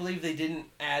just can't believe they didn't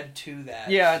add to that.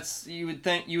 Yeah, you would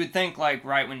think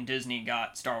right when Disney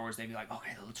got Star Wars, they'd be like,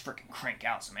 okay, let's freaking crank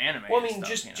out some anime. Well, I mean,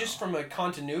 just from a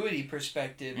continuity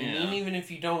perspective, and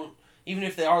even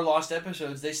if they are lost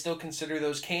episodes, they still consider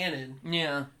those canon.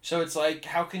 Yeah. So it's like,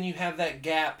 how can you have that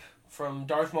gap from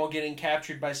Darth Maul getting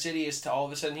captured by Sidious to all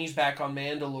of a sudden he's back on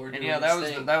Mandalore doing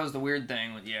that was the weird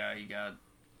thing with he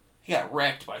got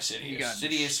wrecked by Sidious.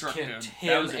 Sidious kicked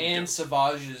him and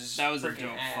Savage's. That was a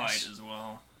dope fight as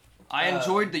well. I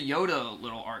enjoyed the Yoda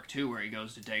little arc too, where he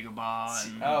goes to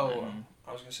Dagobah. I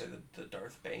was gonna say the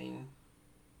Darth Bane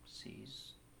sees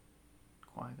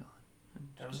Qui-Gon.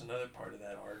 That was another part of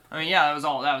that arc. I mean, yeah, that was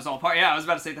all part. Yeah, I was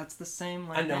about to say that's the same.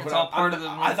 I know, it's all part of the.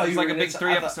 I thought it was a big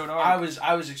 3-episode arc.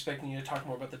 I was expecting you to talk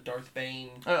more about the Darth Bane.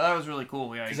 That was really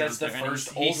cool. Yeah, because that's the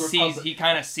first Old Republic. He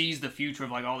kind of sees the future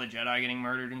of all the Jedi getting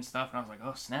murdered and stuff, and I was like,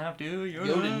 oh snap, dude,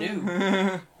 Yoda knew.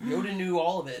 Yoda knew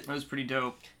all of it. It was pretty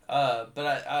dope. But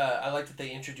I like that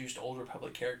they introduced Old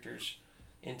Republic characters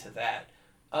into that.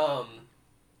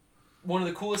 One of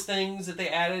the coolest things that they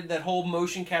added, that whole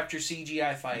motion capture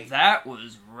CGI fight. That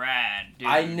was rad, dude.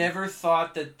 I never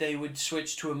thought that they would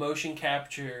switch to a motion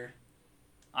capture.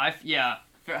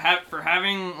 For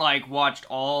having watched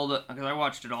because I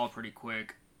watched it all pretty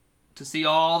quick, to see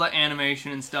all the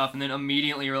animation and stuff, and then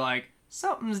immediately you're like,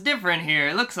 something's different here.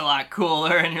 It looks a lot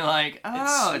cooler, and you're like,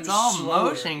 oh, it's all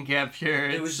slower. Motion capture.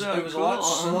 It was a lot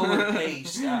slower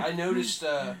paced. I noticed.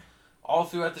 All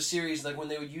throughout the series, when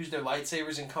they would use their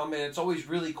lightsabers in combat, it's always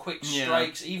really quick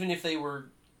strikes, even if they were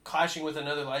clashing with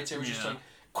another lightsaber, just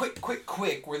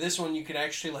quick, where this one you could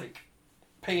actually,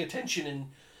 pay attention and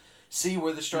see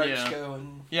where the stripes go.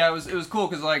 And yeah, it was cool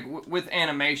because like with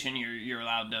animation, you're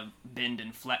allowed to bend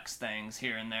and flex things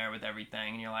here and there with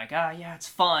everything, and you're like, yeah, it's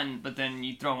fun. But then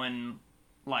you throw in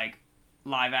like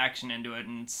live action into it,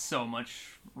 and it's so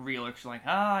much realer. You're like,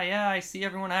 yeah, I see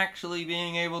everyone actually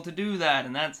being able to do that,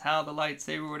 and that's how the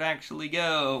lightsaber would actually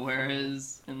go.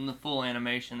 Whereas in the full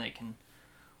animation, they can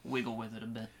wiggle with it a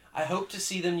bit. I hope to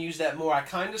see them use that more. I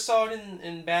kind of saw it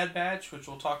in Bad Batch, which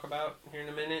we'll talk about here in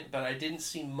a minute, but I didn't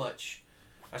see much.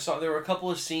 I saw there were a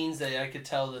couple of scenes that I could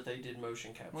tell that they did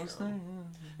motion capture on.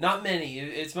 Not many.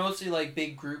 It's mostly like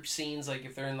big group scenes, like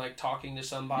if they're in like talking to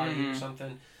somebody or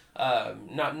something.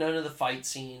 None of the fight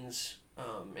scenes,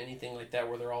 anything like that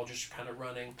where they're all just kind of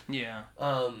running. Yeah.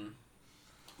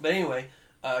 But anyway.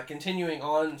 Continuing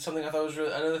on, something I thought was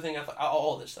another thing I thought,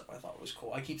 all this stuff I thought was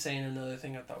cool. I keep saying another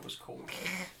thing I thought was cool.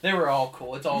 They were all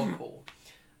cool. It's all cool.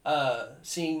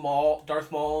 Seeing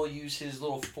Darth Maul use his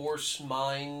little Force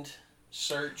mind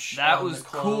search. That was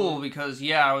cool because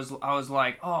I was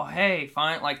like, oh hey,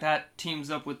 fine, like that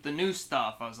teams up with the new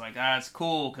stuff. I was like, that's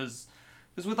cool because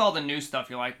with all the new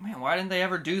stuff, you're like, man, why didn't they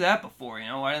ever do that before? You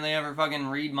know, why didn't they ever fucking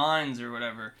read minds or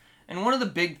whatever? And one of the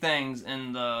big things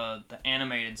in the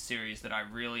animated series that I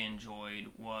really enjoyed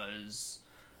was,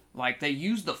 like, they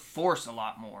used the Force a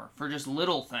lot more for just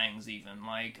little things even.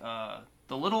 Like,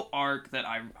 the little arc that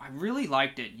I really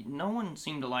liked it. No one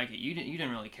seemed to like it. You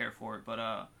didn't really care for it,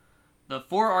 but the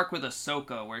 4 arc with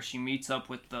Ahsoka where she meets up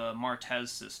with the Martez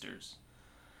sisters.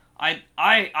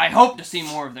 I hope to see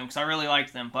more of them because I really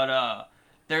liked them, but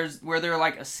there's where they're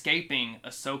like escaping.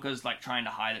 Ahsoka's like trying to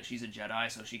hide that she's a Jedi,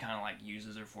 so she kind of like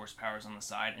uses her Force powers on the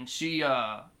side, and she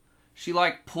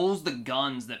like pulls the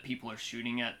guns that people are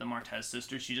shooting at the Martez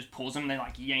sisters. She just pulls them, and they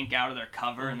like yank out of their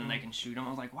cover, and then they can shoot them. I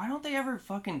was like, why don't they ever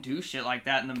fucking do shit like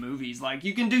that in the movies? Like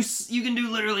you can do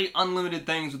literally unlimited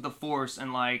things with the Force,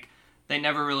 and like they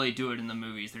never really do it in the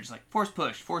movies. They're just like Force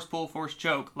push, Force pull, Force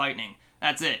choke, lightning.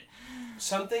 That's it.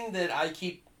 Something that I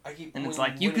keep and it's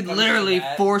like, you could literally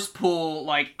force pull,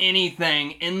 like,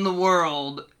 anything in the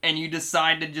world, and you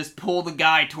decide to just pull the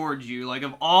guy towards you. Like,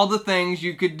 of all the things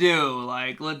you could do,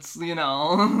 like, let's, you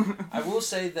know. I will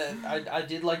say that I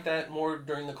did like that more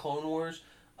during the Clone Wars,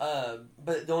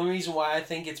 but the only reason why I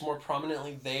think it's more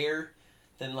prominently there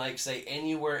than, like, say,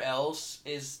 anywhere else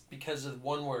is because of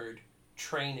one word,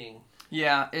 training.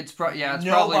 Yeah, it's probably really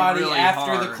Nobody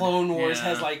after hard. The Clone Wars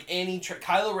has like any.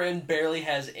 Kylo Ren barely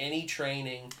has any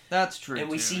training. That's true. And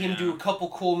we see him do a couple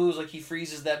cool moves, like he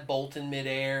freezes that bolt in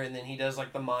midair, and then he does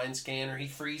like the mind scan, or he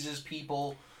freezes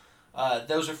people.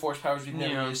 Those are Force powers we've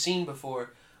never really seen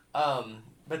before.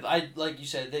 But like you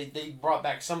said, they brought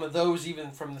back some of those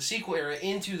even from the sequel era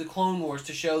into the Clone Wars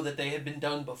to show that they had been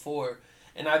done before.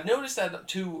 And I've noticed that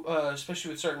too,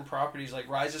 especially with certain properties like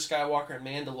Rise of Skywalker and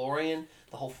Mandalorian.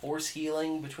 The whole Force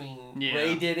healing between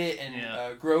Rey did it and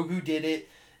Grogu did it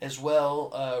as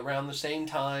well around the same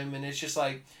time. And it's just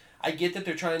like, I get that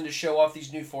they're trying to show off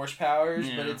these new Force powers,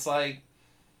 but it's like...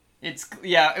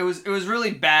 It was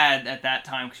really bad at that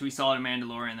time because we saw it in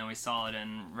Mandalorian, then we saw it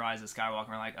in Rise of Skywalker.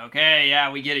 We're like, okay,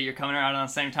 yeah, we get it. You're coming out on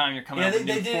the same time. You're coming out with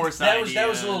new Force ideas. That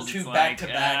was a little too back to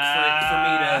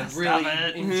back for me to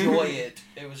really enjoy it.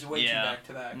 It was way too back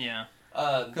to back. Yeah.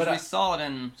 Because we saw it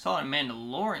in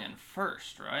Mandalorian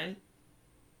first, right?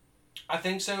 I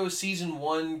think so. Season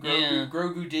 1,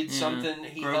 Grogu did something.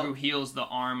 Grogu heals the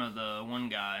arm of the one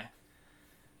guy,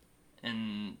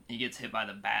 and he gets hit by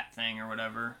the bat thing or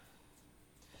whatever.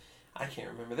 I can't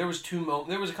remember. There was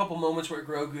a couple moments where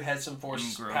Grogu had some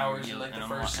Force powers in like the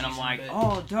first season. And I'm like,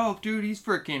 oh, dope, dude, he's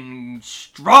freaking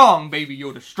strong, Baby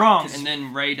Yoda, strong. And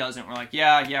then Rey doesn't. We're like,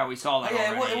 yeah, we saw that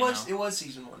already. It was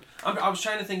season 1. I was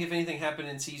trying to think if anything happened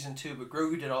in season 2, but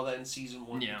Grogu did all that in season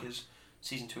 1 because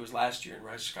season 2 was last year and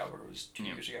Rise of Skywalker was 2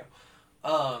 years ago.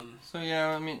 So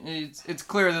yeah, I mean, it's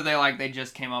clear that they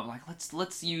just came up like,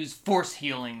 let's use Force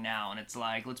healing now, and it's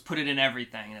like, let's put it in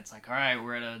everything, and it's like, all right,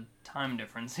 we're at a time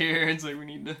difference here. It's like we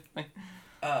need to.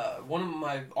 One of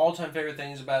my all-time favorite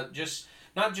things about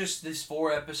not just these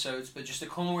 4 episodes, but just the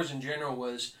Clone Wars in general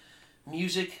was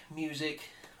music,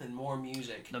 and more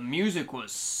music. The music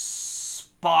was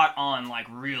spot on, like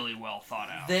really well thought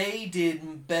out. They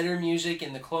did better music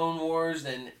in the Clone Wars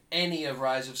than any of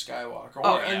Rise of Skywalker.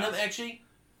 Actually,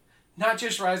 not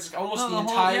just Rise of Skywalker, almost the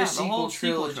entire sequel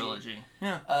trilogy.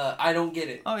 Yeah. I don't get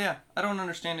it. Oh yeah, I don't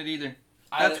understand it either.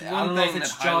 That's I don't know if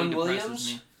it's John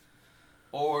Williams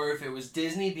or if it was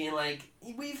Disney being like,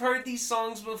 we've heard these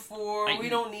songs before, we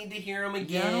don't need to hear them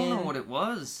again. Yeah, I don't know what it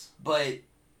was. But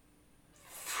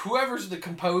whoever's the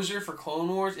composer for Clone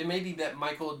Wars, it may be that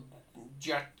Michael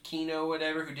Giacchino,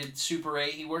 whatever, who did Super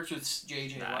 8. He works with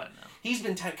J.J. Watt. He's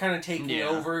been kind of taking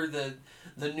over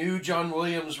the new John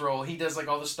Williams role. He does like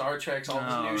all the Star Treks, all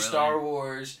the new really? Star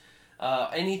Wars.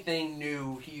 Anything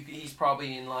new, he's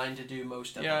probably in line to do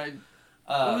most of it.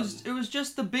 It was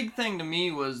just the big thing to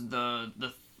me was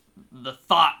the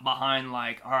thought behind,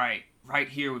 like, all right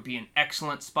here would be an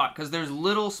excellent spot, because there's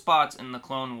little spots in the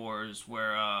Clone Wars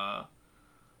where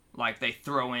like they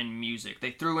throw in music.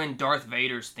 They threw in Darth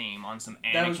Vader's theme on some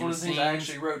Anakin That was one of the things I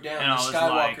actually wrote down. The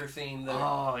Skywalker theme.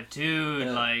 Oh, dude,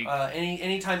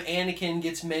 anytime Anakin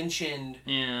gets mentioned,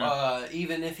 yeah.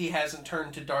 Even if he hasn't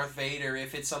turned to Darth Vader,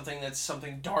 if it's something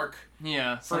dark,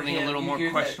 yeah, something him, a little more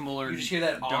questionable, or you just hear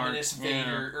that dark, ominous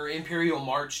Vader or Imperial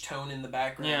March tone in the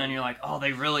background. Yeah, and you're like, oh,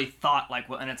 they really thought, like,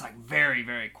 and it's like very,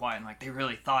 very quiet, and like they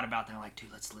really thought about that. They're like,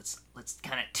 dude, let's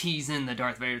kind of tease in the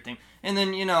Darth Vader thing, and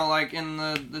then like in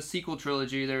the sequel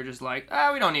trilogy, they're just like,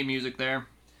 we don't need music there,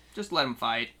 just let them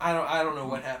fight. I don't know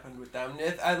what happened with them.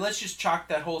 Let's just chalk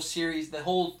that whole series, the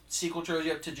whole sequel trilogy,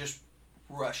 up to just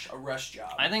a rush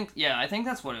job. I think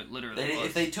that's what it literally was.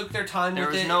 If they took their time with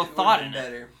it, there was no thought in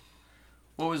better. it.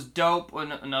 What was dope,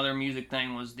 another music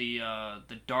thing, was the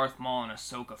Darth Maul and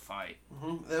Ahsoka fight.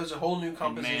 Mm-hmm. That was a whole new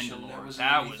composition.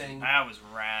 That was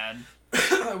rad.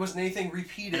 It wasn't anything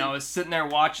repeated. And I was sitting there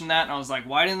watching that, and I was like,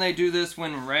 why didn't they do this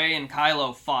when Rey and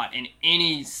Kylo fought in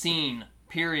any scene?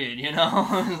 Period.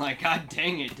 Like, god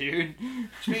dang it, dude.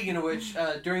 Speaking of which,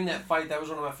 during that fight, that was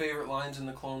one of my favorite lines in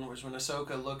the Clone Wars, when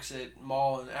Ahsoka looks at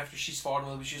Maul, and after she's fought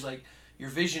him, she's like, "Your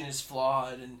vision is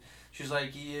flawed," and she's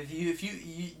like, "If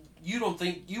you don't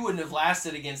think you wouldn't have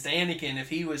lasted against Anakin if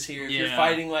he was here. If you're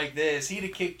fighting like this, he'd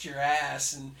have kicked your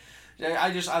ass." And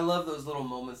I love those little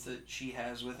moments that she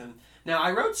has with him. Now,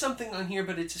 I wrote something on here,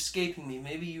 but it's escaping me.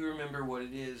 Maybe you remember what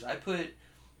it is. I put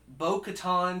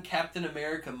Bo-Katan Captain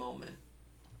America moment.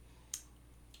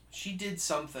 She did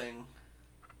something,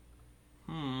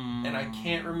 and I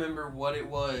can't remember what it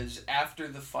was after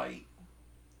the fight.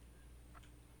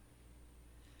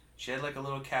 She had like a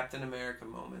little Captain America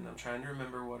moment. I'm trying to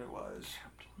remember what it was.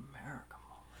 Captain America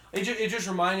moment. It just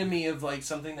reminded me of like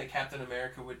something that Captain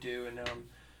America would do, and now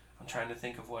I'm trying to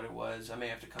think of what it was. I may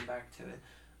have to come back to it.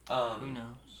 Who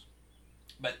knows?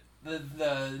 But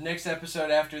the next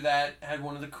episode after that had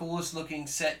one of the coolest looking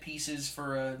set pieces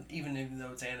for even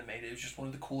though it's animated. It was just one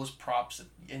of the coolest props that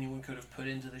anyone could have put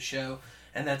into the show,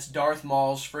 and that's Darth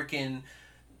Maul's freaking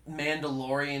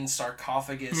Mandalorian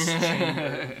sarcophagus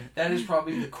chamber. That is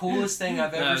probably the coolest thing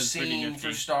I've ever seen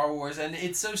for Star Wars, and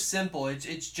it's so simple.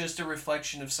 It's just a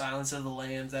reflection of Silence of the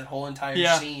Lambs, that whole entire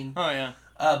scene. Oh yeah.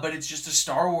 But it's just a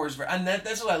Star Wars and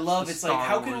that's what I love. It's like,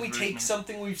 how can we take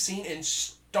something we've seen and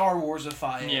Star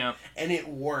Warsify it? Yeah. And it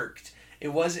worked. It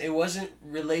wasn't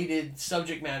related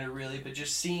subject matter really, but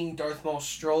just seeing Darth Maul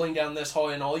strolling down this hall,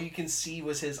 and all you can see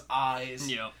was his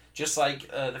eyes. Yeah. Just like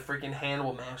the freaking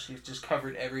Hannibal mask, he's just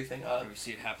covered everything up. We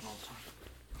see it happen all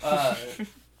the time.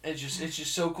 It's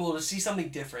just so cool to see something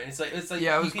different. It's like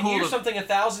it you can hear something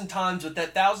 1,000 times, but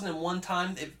that 1,001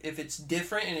 time, if it's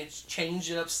different and it's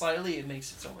changed it up slightly, it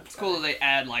makes it so much better. It's cool that they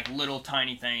add like little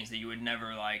tiny things that you would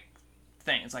never like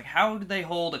think. It's like, how did they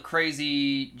hold a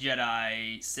crazy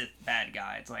Jedi Sith bad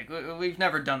guy? It's like, we've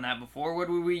never done that before. What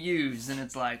would we use? And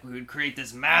it's like, we would create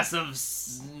this massive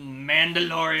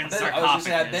Mandalorian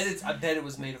sarcophagus. I bet it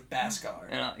was made of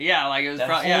Beskar. Yeah, like it was.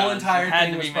 That whole entire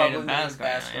thing was probably made of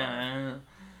Beskar.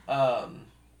 Yeah.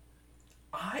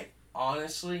 I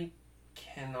honestly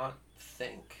cannot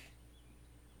think.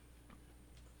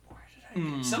 Where did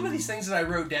I get some of these things that I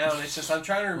wrote down? It's just I'm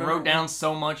trying to remember. You wrote down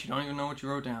so much you don't even know what you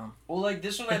wrote down. Well, like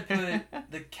this one, I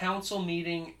put the council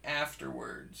meeting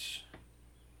afterwards,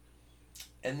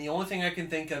 and the only thing I can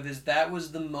think of is that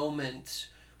was the moment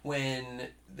when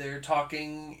they're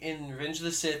talking in Revenge of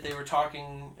the Sith. They were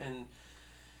talking and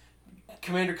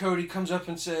Commander Cody comes up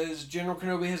and says, General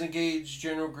Kenobi has engaged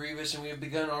General Grievous and we have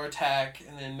begun our attack.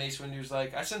 And then Mace Windu's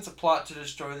like, I sense a plot to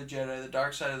destroy the Jedi. The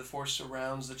dark side of the Force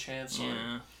surrounds the Chancellor.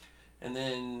 Yeah. And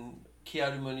then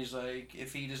Ki-Adi-Mundi like,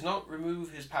 if he does not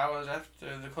remove his powers after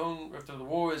the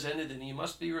war is ended, then he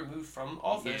must be removed from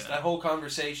office. Yeah. That whole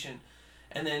conversation.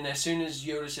 And then as soon as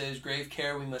Yoda says, grave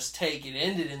care we must take, it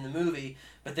ended in the movie.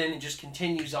 But then it just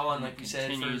continues on, like you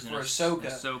said, for Ahsoka.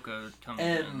 Ahsoka comes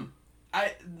in.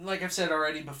 Like I've said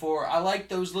already before, I like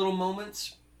those little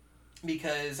moments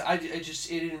because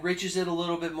it enriches it a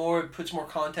little bit more. It puts more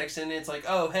context in it. It's like,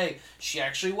 oh, hey, she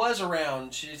actually was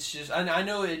around. It's just, I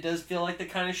know it does feel like they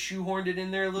kind of shoehorned it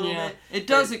in there a little bit. It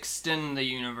does extend the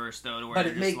universe though, to where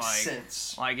it makes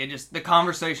sense. Like the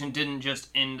conversation didn't just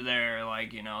end there.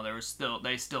 Like, there was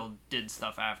they still did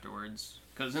stuff afterwards.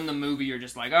 because in the movie you're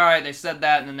just like, all right, they said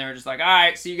that, and then they're just like, all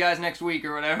right, see you guys next week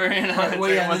or whatever. You know, it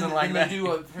wasn't like that. They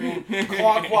do a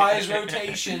clockwise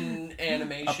rotation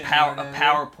animation. A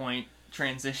PowerPoint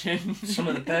transition. Some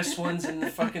of the best ones in the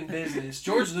fucking business.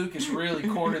 George Lucas really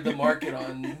cornered the market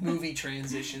on movie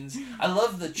transitions. I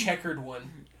love the checkered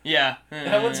one. Yeah.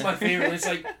 That one's my favorite. It's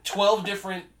like 12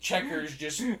 different checkers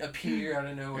just appear out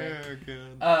of nowhere.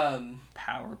 Oh,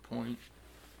 God.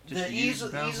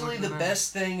 Easily PowerPoint. the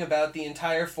best thing about the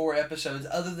entire 4 episodes,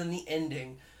 other than the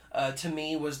ending, to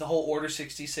me, was the whole Order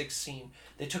 66 scene.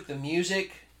 They took the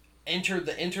music,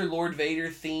 enter Lord Vader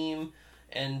theme,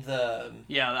 and the...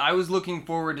 Yeah, I was looking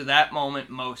forward to that moment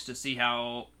most to see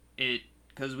how it...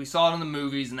 Because we saw it in the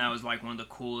movies, and that was like one of the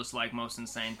coolest, like most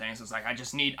insane things. It's like,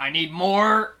 I need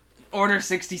more Order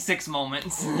 66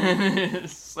 moments.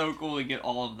 It's so cool to get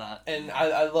all of that. And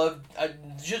I love...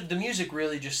 the music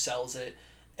really just sells it.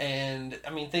 And,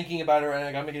 I mean, thinking about it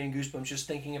right now, I'm getting goosebumps just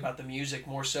thinking about the music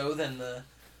more so than the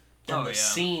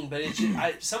scene. But it's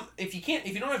just, if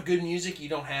you don't have good music, you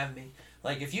don't have me.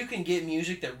 Like, if you can get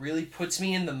music that really puts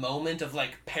me in the moment of,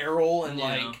 like, peril and,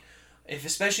 like,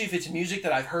 especially if it's music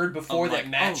that I've heard before that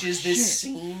matches this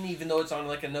scene, even though it's on,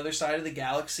 like, another side of the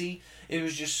galaxy, it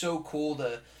was just so cool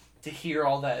to hear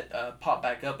all that pop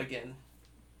back up again.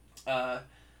 I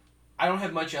don't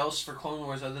have much else for Clone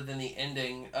Wars other than the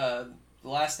ending. The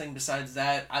last thing besides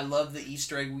that, I love the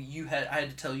Easter egg. I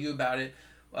had to tell you about it.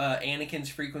 Anakin's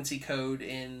frequency code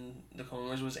in the Clone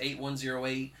Wars was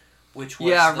 8108, which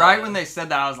was right when they said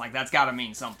that, I was like, that's got to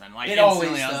mean something. Like, it always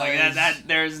does. I was like, that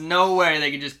there's no way they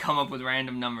could just come up with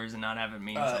random numbers and not have it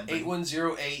mean something.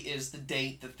 8108 is the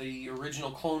date that the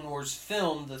original Clone Wars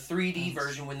film, the 3D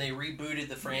version, when they rebooted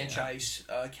the franchise,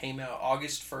 came out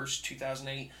August 1st,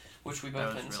 2008, which we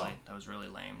both went and saw. That was really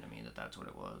lame to me that's what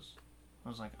it was. I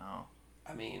was like, oh.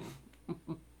 I mean...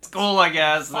 It's cool, I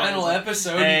guess. Final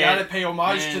episode, you gotta pay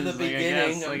homage to the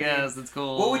beginning. I guess, it's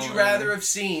cool. What would you rather have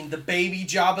seen? The baby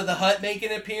Jabba the Hutt make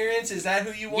an appearance? Is that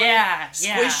who you want? Yeah,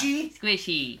 Squishy?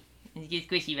 Squishy. Let's get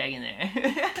Squishy back in there.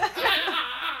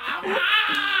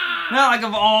 No, like,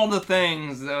 of all the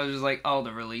things, I was just like,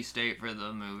 the release date for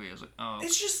the movie. I was like,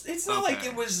 it's not like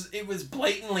it was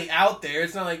blatantly out there.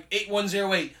 It's not like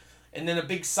 8108. And then a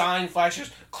big sign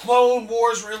flashes, Clone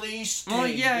Wars release date. Well,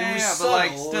 yeah, but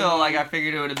like still, like I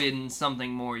figured it would have been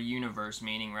something more universe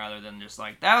meaning rather than just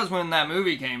like that was when that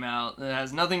movie came out. It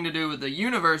has nothing to do with the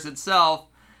universe itself.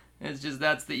 It's just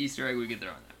that's the Easter egg we could throw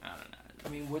in there. I don't know. I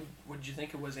mean, would you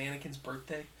think it was Anakin's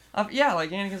birthday? Yeah,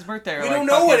 like Anakin's birthday. Or we like don't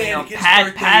know what Anakin's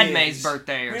birthday Padme's is.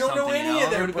 birthday or something. We don't know any of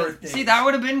their birthdays. See, that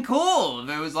would have been cool if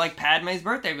it was like Padme's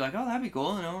birthday. I'd be like, that'd be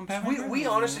cool. You know, we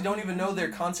honestly don't even know their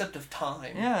concept of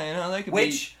time. Yeah, they could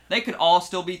they could all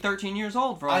still be 13 years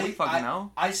old for all we fucking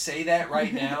know. I say that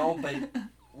right now, but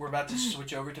we're about to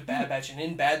switch over to Bad Batch, and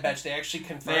in Bad Batch they actually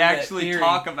confirm that theory.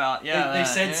 Talk about they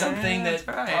said something that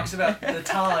talks about the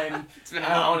time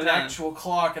on an actual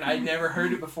clock, and I'd never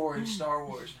heard it before in Star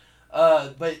Wars.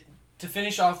 But to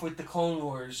finish off with the Clone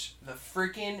Wars, the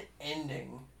freaking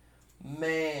ending,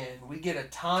 man, we get a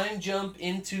time jump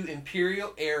into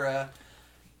Imperial era.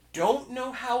 Don't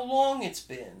know how long it's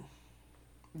been.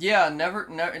 Yeah,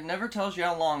 it never tells you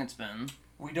how long it's been.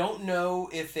 We don't know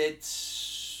if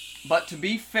it's... But to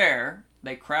be fair,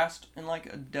 they crashed in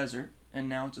like a desert, and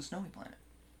now it's a snowy planet.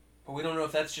 But we don't know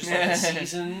if that's just like a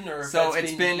season, or if so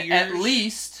that's it's been years. At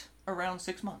least around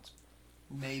 6 months.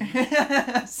 Maybe.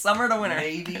 Summer to winter.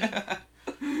 Maybe.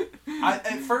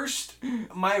 At first,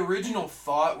 my original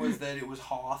thought was that it was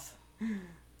Hoth.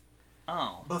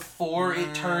 Oh. Before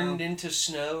it turned into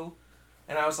snow.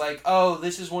 And I was like,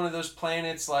 this is one of those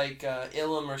planets like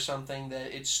Ilum or something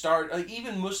that it started... Like,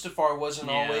 even Mustafar wasn't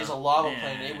always a lava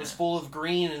planet. It was full of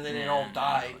green and then it all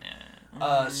died.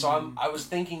 So I was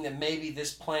thinking that maybe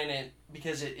this planet,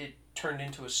 because it turned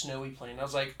into a snowy planet. I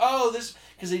was like, this...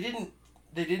 Because they didn't...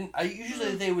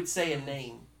 usually they would say a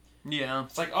name. Yeah.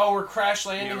 It's like, we're crash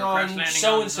landing on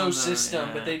so-and-so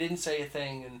system, but they didn't say a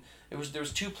thing, and there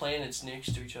was 2 planets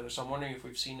next to each other, so I'm wondering if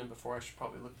we've seen them before. I should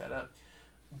probably look that up.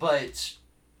 But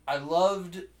I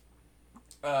loved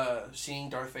seeing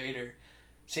Darth Vader.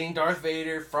 Seeing Darth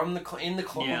Vader in the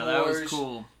Clone Wars. Yeah, that was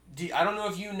cool. I don't know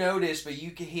if you noticed, but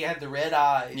he had the red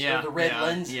eyes, or the red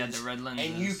lenses. He had the red lenses.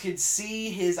 And you could see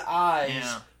his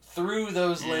eyes through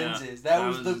those lenses. That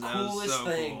was the coolest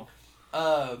thing.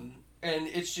 Cool. And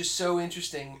it's just so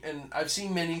interesting. And I've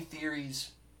seen many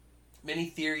theories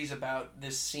about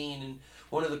this scene. And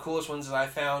one of the coolest ones that I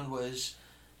found was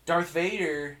Darth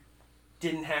Vader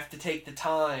didn't have to take the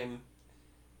time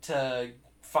to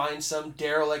find some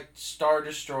derelict Star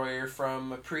Destroyer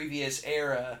from a previous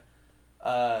era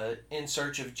in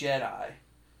search of Jedi.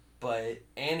 but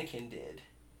Anakin did.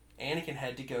 Anakin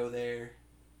had to go there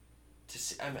to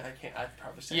see. I mean, I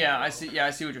probably say I see. Yeah, I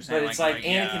see what you're saying. But it's like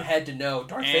Anakin had to know.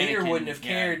 Darth Vader wouldn't have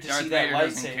cared to see that lightsaber. Darth Vader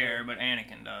doesn't care, but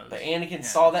Anakin does. But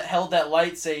Anakin held that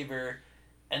lightsaber,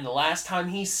 and the last time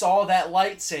he saw that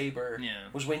lightsaber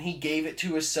was when he gave it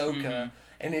to Ahsoka. Mm-hmm.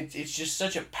 And it's just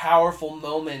such a powerful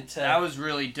moment. That was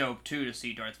really dope, too, to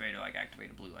see Darth Vader, activate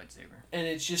a blue lightsaber. And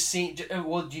it's just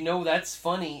well, do you know, that's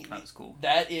funny. That was cool.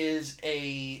 That is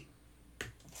a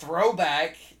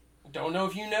throwback. Don't know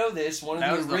if you know this. One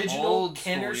of the original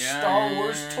Kenner Star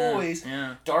Wars toys.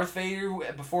 Yeah. Darth Vader,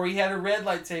 before he had a red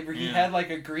lightsaber, he had,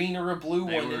 a green or a blue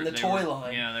one in the toy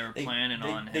line. Yeah, they were planning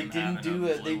on him. They didn't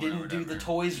do the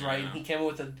toys right, and he came in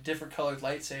with a different colored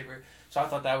lightsaber. So I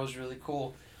thought that was really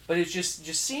cool. But it's just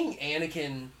seeing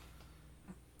Anakin.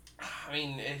 I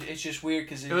mean, it's just weird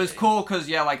because it was cool because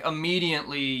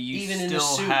immediately you even still in the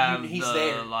suit, have he's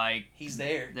there. He's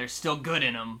there. They're still good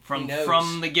in him from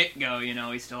the get go.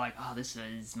 He's still like, oh, this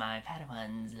is my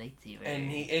Padawan's lightsaber.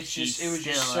 And it was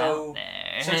just so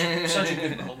such a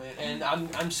good moment. And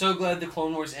I'm so glad the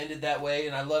Clone Wars ended that way.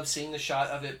 And I love seeing the shot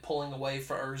of it pulling away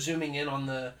or zooming in on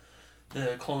the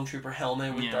clone trooper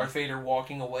helmet with Darth Vader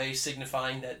walking away,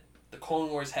 signifying that the Clone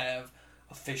Wars have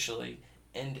officially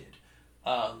ended.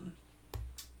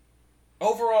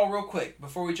 Overall, real quick,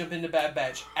 before we jump into Bad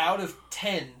Batch, out of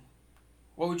 10,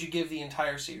 what would you give the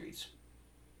entire series?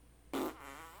 It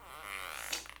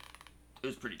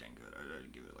was pretty dang good.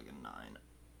 I'd give it a 9.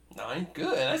 9?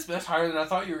 Good. That's higher than I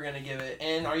thought you were going to give it.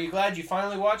 And are you glad you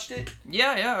finally watched it?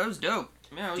 Yeah, it was dope.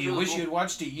 Yeah, Do you wish you had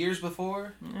watched it years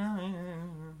before? Yeah.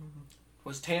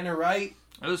 Was Tanner right?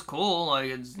 It was cool.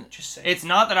 Just say it's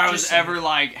not that I was ever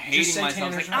hating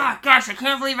myself. Gosh, I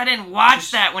can't believe I didn't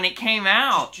watch that when it came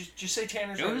out. Just say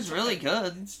Tanner's right. It was really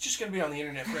good. It's just gonna be on the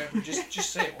internet forever. Just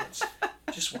say it once.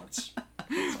 Just once.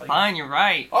 Fine, you're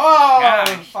right. Oh,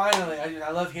 gosh. Finally!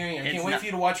 I love hearing it. I can't wait for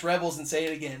you to watch Rebels and say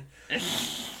it again.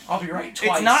 I'll be right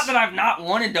twice. It's not that I've not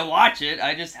wanted to watch it.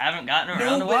 I just haven't gotten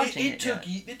around to watching it.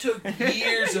 It took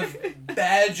years of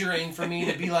badgering for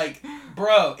me to be like,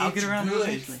 bro, it's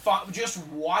good. Just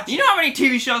watch it. You know how many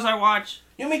TV shows I watch?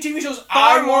 You know how many TV shows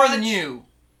Far more than you.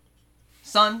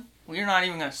 Son, we're not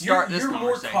even going to start this conversation.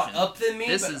 You're more caught up than me,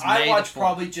 but I watch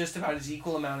probably just about as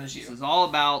equal amount as you. This is all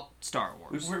about Star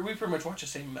Wars. We pretty much watch the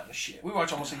same amount of shit. We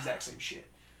watch almost the exact same shit.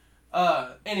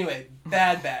 Anyway,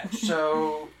 Bad Batch.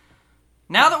 So...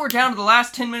 Now that we're down to the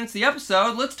last 10 minutes of the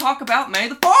episode, let's talk about May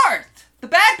the 4th. The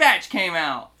Bad Batch came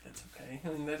out. That's okay.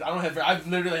 I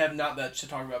literally have not much to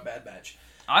talk about Bad Batch.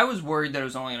 I was worried that it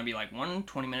was only going to be one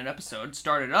 20-minute episode.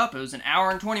 Started up, it was an hour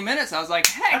and 20 minutes. I was like,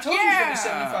 heck yeah! I told you it was going to be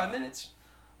 75 minutes.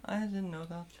 I didn't know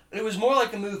that. It was more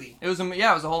like a movie. It was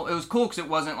cool because it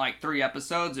wasn't 3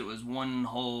 episodes. It was one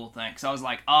whole thing. So I was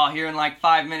like, oh, here in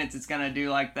 5 minutes, it's going to do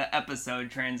the episode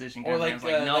transition. Or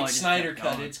Snyder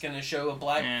Cut. It's going to show a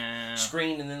black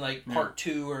screen and then part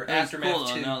 2 or Aftermath cool,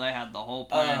 2. No, they had the whole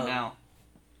plan now.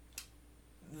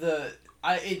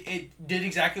 It did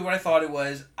exactly what I thought it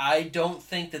was. I don't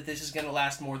think that this is going to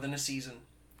last more than a season.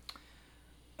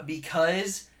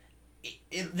 Because...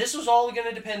 this was all going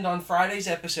to depend on Friday's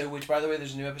episode, which, by the way,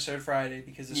 there's a new episode Friday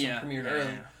because this one premiered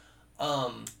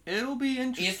early. It'll be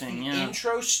interesting, If the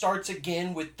intro starts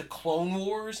again with the Clone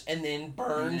Wars and then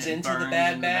burns into the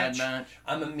Bad Batch,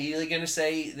 I'm immediately going to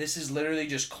say this is literally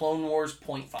just Clone Wars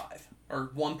 0.5 or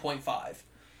 1.5.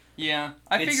 Yeah,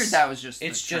 I figured that was just the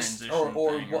transition or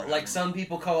what, like some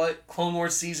people call it, Clone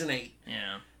Wars Season 8.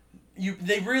 Yeah.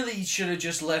 They really should have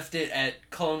just left it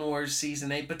at Clone Wars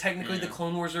Season 8, but technically the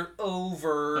Clone Wars are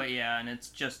over. But yeah, and it's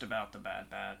just about the Bad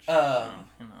Batch.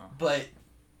 But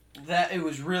it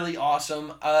was really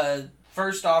awesome.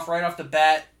 First off, right off the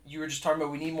bat, you were just talking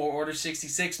about we need more Order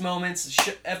 66 moments.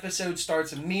 The episode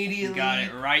starts immediately. You got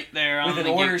it right there on with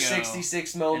the an Order get-go.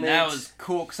 66 moment. And that was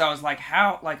cool because I was like,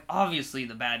 how? Obviously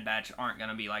the Bad Batch aren't going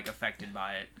to be affected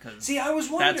by it. Cause see, I was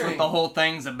wondering. That's what the whole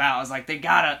thing's about. I was like, they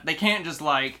can't just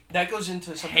that goes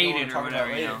into something hate it or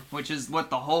whatever, which is what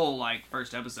the whole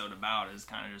first episode about is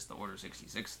kind of just the Order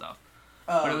 66 stuff.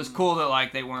 But it was cool that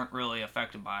they weren't really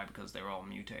affected by it because they were all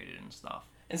mutated and stuff.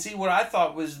 And see, what I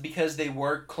thought was because they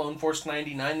were Clone Force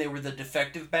 99, they were the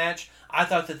defective batch, I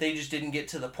thought that they just didn't get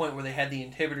to the point where they had the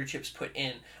inhibitor chips put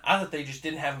in. I thought they just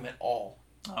didn't have them at all.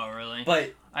 Oh, really?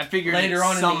 But I figured later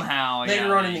on in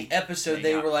the episode,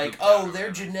 they were like, oh,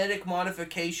 their genetic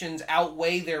modifications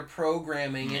outweigh their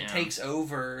programming. It takes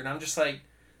over. And I'm just like,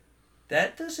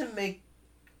 that doesn't make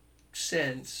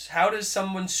sense. How does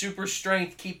someone's super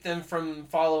strength keep them from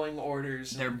following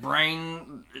orders? Their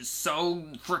brain is so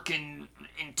freaking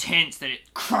intense that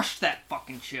it crushed that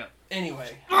fucking ship.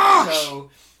 Anyway, so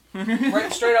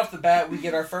right straight off the bat, we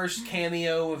get our first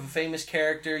cameo of a famous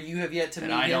character you have yet to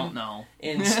meet. I don't know.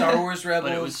 In Star Wars Rebels.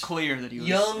 But it was clear that he was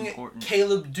young important.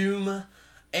 Caleb Doom,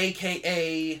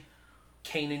 a.k.a.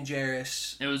 Kanan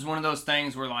Jarrus. It was one of those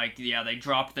things where, like, yeah, they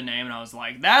dropped the name, and I was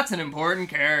like, "That's an important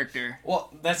character."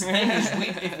 Well, that's the thing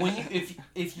is,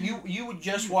 if you would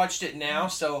just watched it now,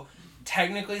 so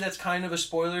technically that's kind of a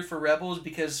spoiler for Rebels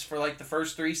because for like the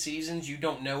first 3 seasons, you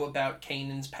don't know about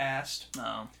Kanan's past.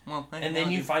 Oh, well, and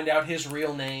then you find out his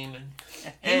real name, and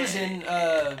he was in.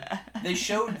 They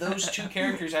showed those 2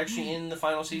 characters actually in the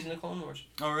final season of Clone Wars.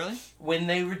 Oh, really? When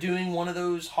they were doing one of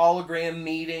those hologram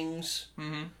meetings.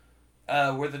 Mm-hmm.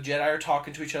 Where the Jedi are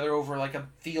talking to each other over like a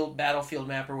battlefield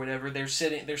map or whatever. They're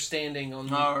standing on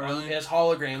as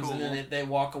holograms, cool. And then they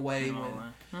walk away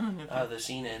when the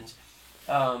scene ends.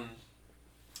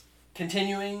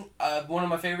 Continuing, one of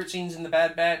my favorite scenes in the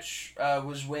Bad Batch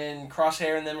was when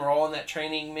Crosshair and them are all on that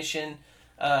training mission,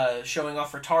 showing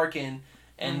off for Tarkin,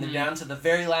 and they're down to the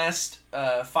very last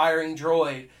firing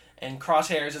droid, and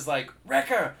Crosshairs is like,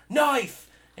 "Wrecker, knife!"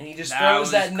 And he just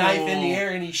throws that knife in the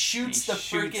air and he shoots the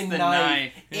freaking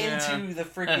knife into the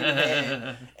freaking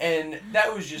head. And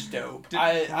that was just dope.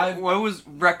 What was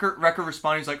Wrecker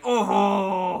responding? He's like,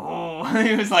 oh.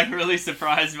 He was like really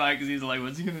surprised by it because he's like,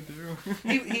 what's he going to do?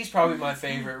 He's probably my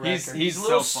favorite Wrecker. He's a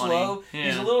little so slow. Funny.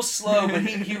 Yeah. He's a little slow, but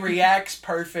he reacts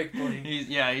perfectly.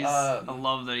 I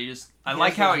love that he just... I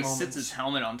like how he sits his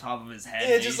helmet on top of his head.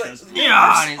 Yeah, and just he like, goes,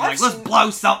 and he's like, let's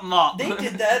blow something up. They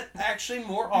did that actually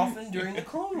more often during the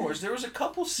Clone Wars. There was a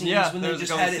couple scenes when they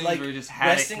just had it like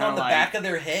resting on the back of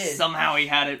their head. Somehow he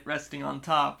had it resting on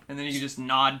top, and then he could just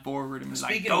nod forward and was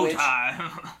like, go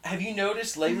time. Have you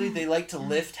noticed lately they like to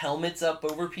lift helmets up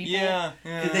over people? Yeah.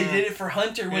 They did it for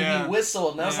Hunter when he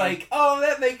whistled, and I was like, oh,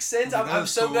 that makes sense. I'm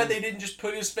so glad they didn't just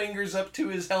put his fingers up to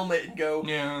his helmet and go.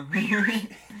 Yeah.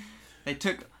 They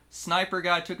took... Sniper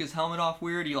guy took his helmet off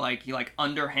weird. He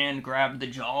underhand grabbed the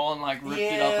jaw and like ripped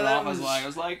it up and off. I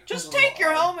was like, just take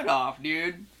your helmet off,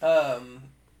 dude. That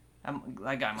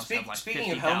guy must have like 50,000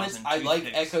 Speaking of helmets, I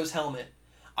like Echo's helmet.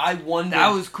 I wonder. That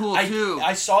was cool too.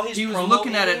 I saw his. He was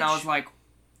looking at it and I was like,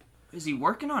 is he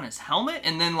working on his helmet?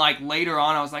 And then like later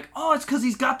on, I was like, oh, it's because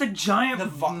he's got the giant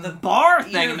the bar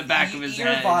thing in the back of his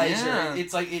head. Visor. Yeah.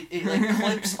 It's like it like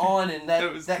clips on and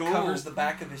that cool. covers the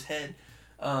back of his head.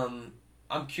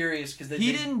 I'm curious because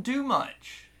he didn't do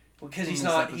much. Because he's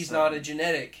not a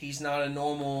genetic. He's not a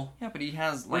normal. Yeah, but he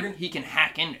has he can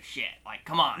hack into shit. Like,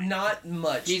 come on. Not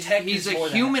much. He's a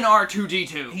human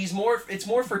R2D2. It's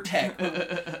more for tech.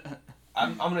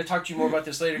 I'm going to talk to you more about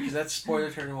this later because that's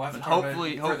spoiler territory. We'll have to talk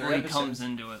hopefully he comes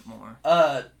into it more.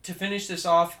 To finish this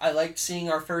off, I liked seeing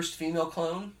our first female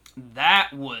clone.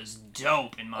 That was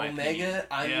dope in my opinion. Omega.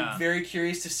 I'm very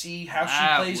curious to see how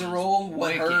she plays a role.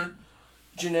 What her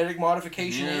genetic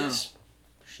modification is.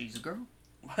 She's a girl.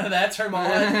 That's her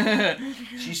mom.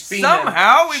 She's female.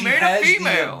 Somehow we made a female. She has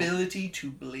the ability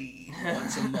to bleed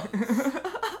once a month.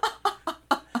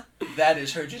 That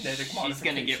is her genetic modification. She's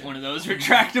gonna get one of those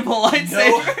retractable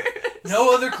lightsabers.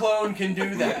 No other clone can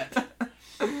do that.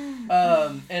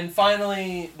 And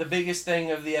finally, the biggest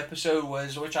thing of the episode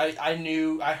was, which I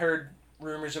heard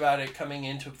rumors about it coming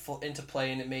into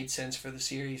play, and it made sense for the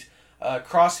series.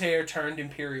 Crosshair turned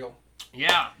Imperial.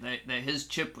 Yeah, his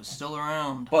chip was still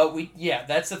around. But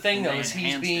that's the thing though, is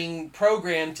he's being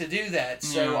programmed to do that.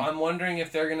 So I'm wondering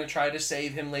if they're going to try to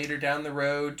save him later down the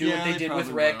road, do what they did with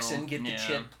Rex and get the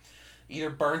chip either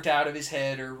burnt out of his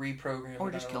head or reprogrammed. Or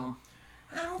just kill him.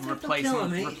 I don't think they'll kill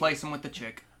him. Replace him with the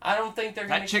chick. I don't think they're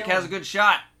going to kill him. That chick has a good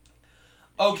shot.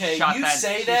 Okay, she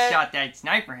shot that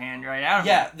sniper hand right out of him.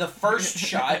 Yeah, the first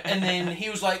shot, and then he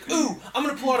was like, ooh, I'm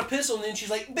going to pull out a pistol, and then she's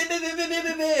like,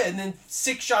 and then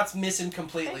 6 shots miss him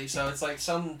completely, so it's like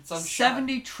some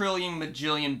 70 trillion,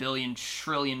 majillion, billion,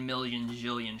 trillion, million,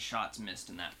 zillion shots missed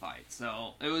in that fight,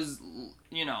 so it was,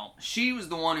 she was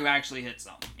the one who actually hit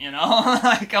something,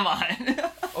 like, come on.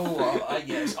 I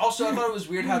guess. Also, I thought it was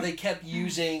weird how they kept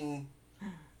using,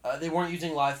 they weren't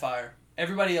using live fire.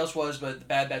 Everybody else was, but the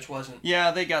Bad Batch wasn't. Yeah,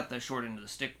 they got the short end of the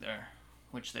stick there,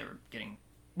 which they were getting.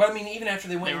 But I mean, even after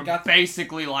they went and got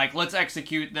basically like, let's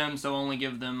execute them, so only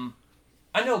give them.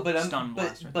 I know,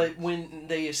 but when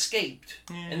they escaped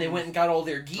and they went and got all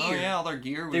their gear, all their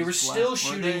gear was they were still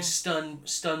shooting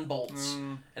stun bolts,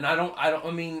 and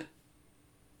I mean,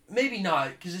 maybe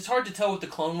not because it's hard to tell with the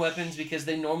clone weapons because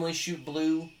they normally shoot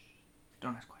blue.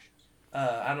 Don't ask questions.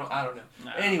 I don't know.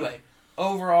 No. Anyway.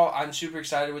 overall, I'm super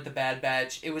excited with the Bad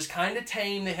Batch. It was kind of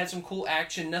tame. They had some cool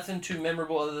action. Nothing too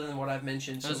memorable other than what I've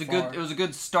mentioned so far. It was a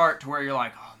good start to where you're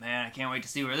like, oh man, I can't wait to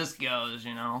see where this goes.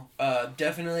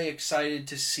 Definitely excited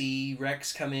to see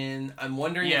Rex come in. I'm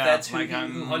wondering if that's who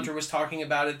Hunter was talking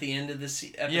about at the end of this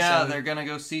episode. Yeah, they're gonna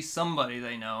go see somebody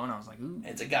they know, and I was like, ooh,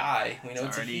 it's a guy. We know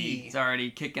it's a he. It's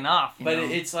already kicking off. But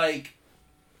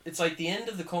it's like the end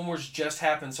of the Clone Wars just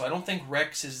happened, so I don't think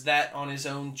Rex is that on his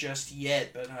own just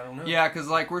yet, but I don't know. Yeah, because,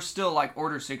 like, we're still, like,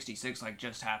 Order 66, like,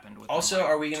 just happened. Also,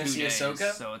 are we going to see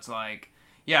Ahsoka? So it's like,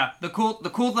 yeah, the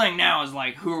cool thing now is,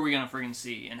 like, who are we going to freaking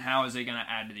see, and how is it going to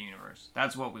add to the universe?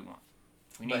 That's what we want.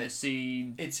 We need to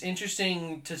see... It's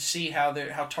interesting to see how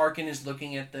Tarkin is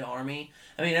looking at the army.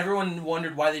 I mean, everyone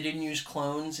wondered why they didn't use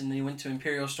clones and they went to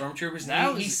Imperial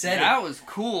Stormtroopers. He said that was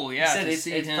cool, yeah. He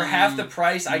said it's for half the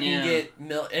price I can get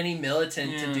any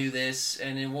militant to do this,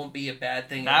 and it won't be a bad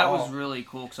thing at all. That was really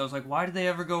cool, because I was like, why did they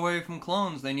ever go away from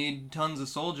clones? They need tons of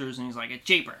soldiers, and he's like, it's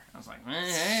cheaper. I was like, hey,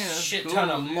 that's shit cool, ton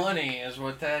of money is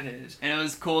what that is. And it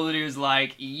was cool that he was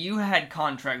like, you had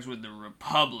contracts with the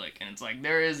Republic, and it's like,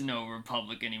 there is no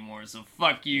Republic anymore, so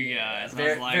fuck you guys.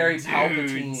 Very, like, very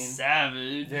Palpatine.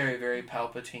 Savage. Very, very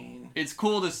Palpatine. It's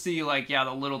cool to see, like,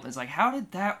 the little... It's like, how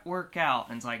did that work out?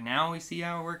 And it's like, now we see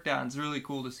how it worked out. And it's really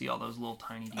cool to see all those little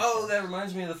tiny details. Oh, that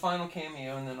reminds me of the final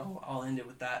cameo, and then I'll end it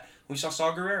with that. We saw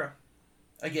Saw Gerrera.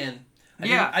 Again.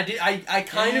 I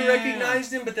kind of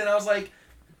recognized him, but then I was like,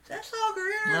 is that Saw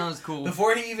Gerrera? That was cool.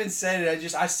 Before he even said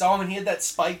it, I saw him, and he had that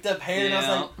spiked up hair, and I was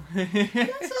like,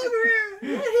 that's Saw Gerrera.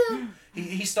 Is that him?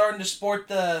 He's starting to sport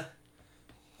the...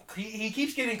 He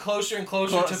keeps getting closer and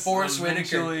closer to Forrest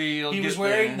Whitaker. He was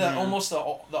wearing almost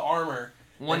the armor.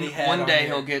 One day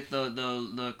he'll get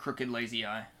the crooked lazy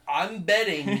eye. I'm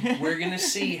betting we're gonna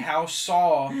see how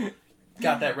Saw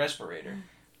got that respirator.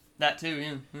 That too,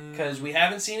 yeah. Because we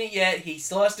haven't seen it yet. He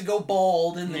still has to go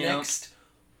bald in the next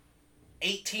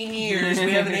 18 years.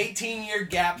 We have an 18-year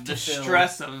gap to fill. The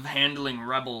stress of handling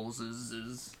rebels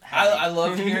is I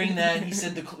loved hearing that. He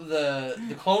said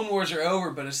the Clone Wars are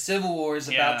over, but a Civil War is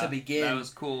about to begin. That was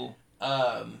cool.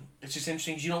 It's just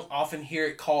interesting because you don't often hear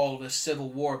it called a Civil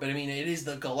War, but I mean, it is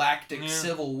the Galactic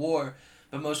Civil War,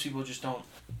 but most people just don't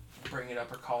bring it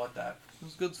up or call it that. It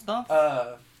was good stuff.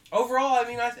 Overall, I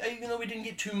mean, even though we didn't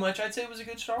get too much, I'd say it was a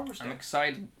good Star Wars thing. I'm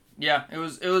excited. Yeah, it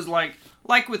was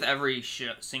like with every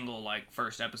single, like,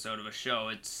 first episode of a show,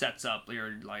 it sets up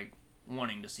your, like,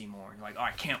 wanting to see more. You're like, oh,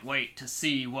 I can't wait to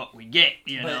see what we get,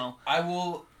 you know? I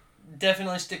will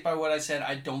definitely stick by what I said.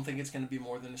 I don't think it's going to be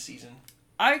more than a season.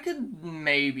 I could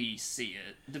maybe see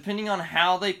it. Depending on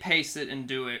how they pace it and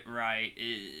do it right,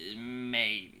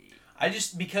 maybe.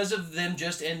 Because of them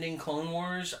just ending Clone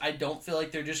Wars, I don't feel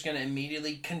like they're just going to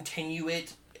immediately continue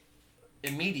it.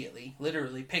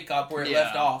 Literally, pick up where it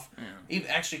left off. Yeah.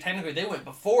 Actually, technically, they went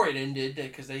before it ended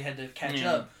because they had to catch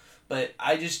up. But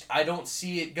I don't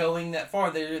see it going that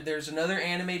far. There's another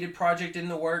animated project in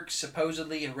the works,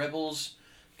 supposedly a Rebels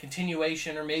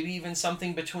continuation, or maybe even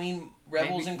something between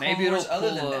Rebels and Clone Wars other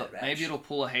than that. Maybe it'll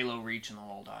pull a Halo Reach and they'll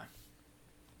all die.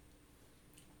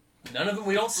 None of them.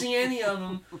 We don't see any of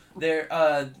them.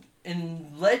 There,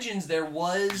 in Legends, there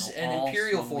was an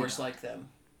Imperial force like them.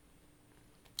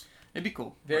 It'd be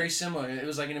cool. Very similar. It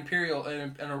was like an Imperial,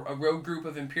 a rogue group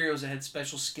of Imperials that had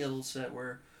special skills that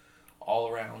were all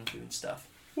around doing stuff.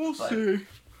 We'll see.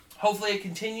 Hopefully it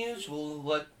continues. We'll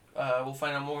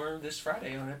find out more this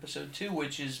Friday on episode 2,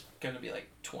 which is going to be like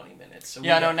 20 minutes. So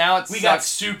now we got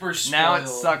super spoiled. Now it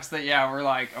sucks that I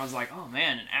was like, oh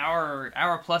man, an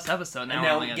hour plus episode.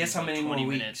 Now guess how many more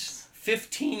weeks?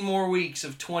 15 more weeks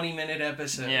of 20-minute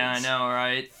episodes. Yeah, I know,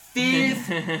 right?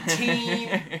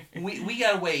 15. we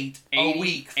gotta wait a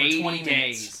week for 20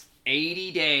 minutes.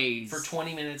 80 days. For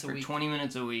 20 minutes a week. For 20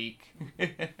 minutes a week.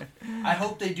 I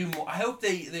hope they do more. I hope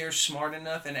they're smart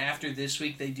enough, and after this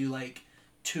week, they do like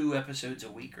 2 episodes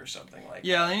a week or something like that.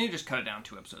 Yeah, they need to just cut it down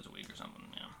 2 episodes a week or something,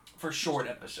 yeah. For short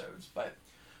episodes, but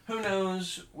who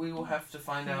knows? We will have to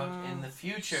find out in the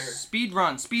future. Speed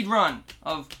run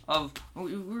of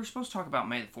we were supposed to talk about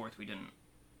May the 4th, we didn't.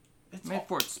 May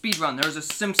the 4th, speed run. There was a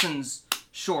Simpsons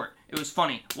short. It was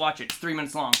funny. Watch it. It's 3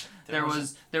 minutes long. There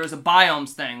was a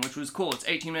biomes thing, which was cool. It's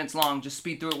 18 minutes long. Just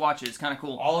speed through it, watch it. It's kind of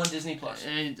cool. All on Disney Plus.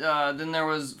 Then there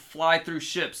was fly through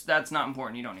ships. That's not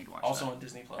important. You don't need to watch also that. On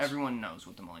Disney Plus. Everyone knows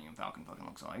what the Millennium Falcon fucking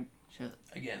looks like. Shit.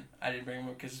 Again, I didn't bring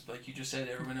them because, like you just said,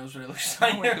 everyone knows what it looks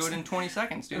I like. went through it in 20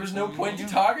 seconds, dude. There was no point to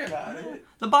talking about it.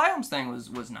 The biomes thing was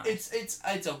nice. It's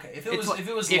okay. If it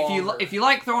was if you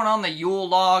like throwing on the Yule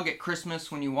log at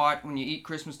Christmas when you eat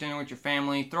Christmas dinner with your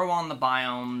family, throw on the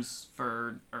biomes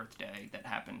for Earth Day that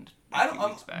happened a few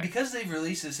weeks back. Because they've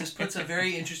released this puts a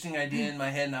very interesting idea in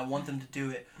my head, and I want them to do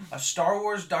it. A Star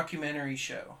Wars documentary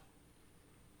show.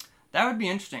 That would be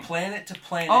interesting. Planet to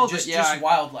planet, just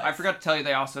wildlife. I forgot to tell you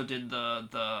they also did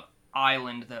the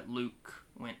island that Luke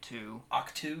went to.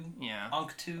 Octu? Yeah.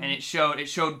 Octu. And it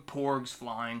showed porgs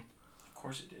flying. Of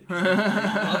course it did. They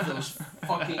love those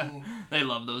fucking... They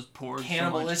love those porgs.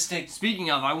 Cannibalistic... So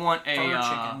speaking of, I want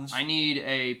chickens. I need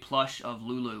a plush of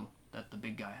Lulu that the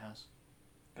big guy has.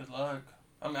 Good luck.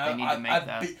 I mean, they need to make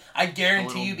that. I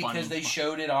guarantee you, because they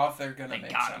showed it off, they're gonna make it.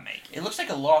 They gotta make it. It looks like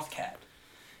a loth cat.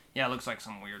 Yeah, it looks like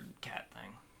some weird cat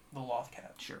thing. The loth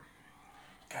cat. Sure.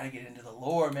 Gotta get into the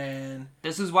lore, man.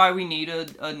 This is why we need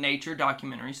a nature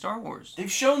documentary Star Wars. They've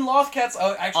shown loth cats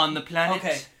on the planet.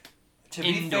 Okay. To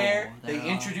be fair, they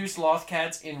introduced loth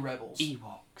cats in Rebels.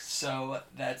 Ewoks. So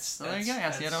that's there you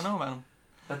go. See, I don't know about them.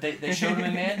 But they showed them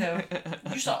in Mando.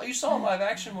 You saw a live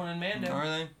action one in Mando. Are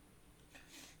they?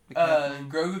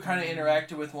 Grogu kind of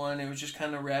interacted with one. It was just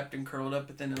kind of wrapped and curled up,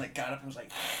 but then it got up and was like...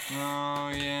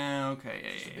 Oh, yeah, okay.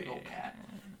 Just a big old cat.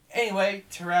 Anyway,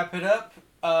 to wrap it up,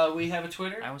 we have a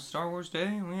Twitter. That was Star Wars Day,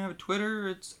 and we have a Twitter.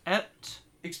 It's at...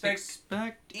 Expect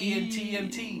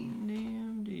ENTMT.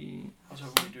 I was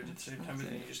hoping we'd do it at the same time, but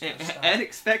then you just at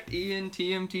Expect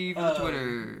ENTMT for the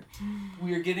Twitter.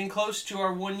 We are getting close to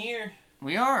our 1 year.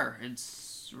 We are.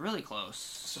 It's really close.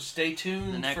 So stay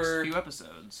tuned the next few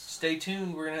episodes. Stay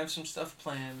tuned. We're going to have some stuff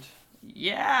planned.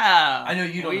 Yeah. I know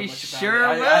you don't know much about sure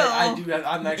it. Will. I do.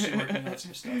 I'm actually working on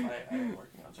some stuff. I am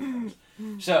working on some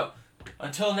things. So,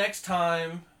 until next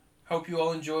time, hope you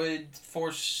all enjoyed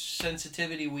Force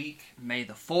Sensitivity Week. May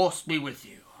the Force be with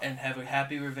you. And have a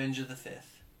happy Revenge of the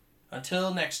 5th.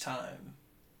 Until next time.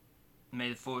 May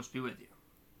the Force be with you.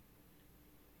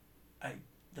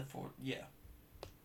 Yeah.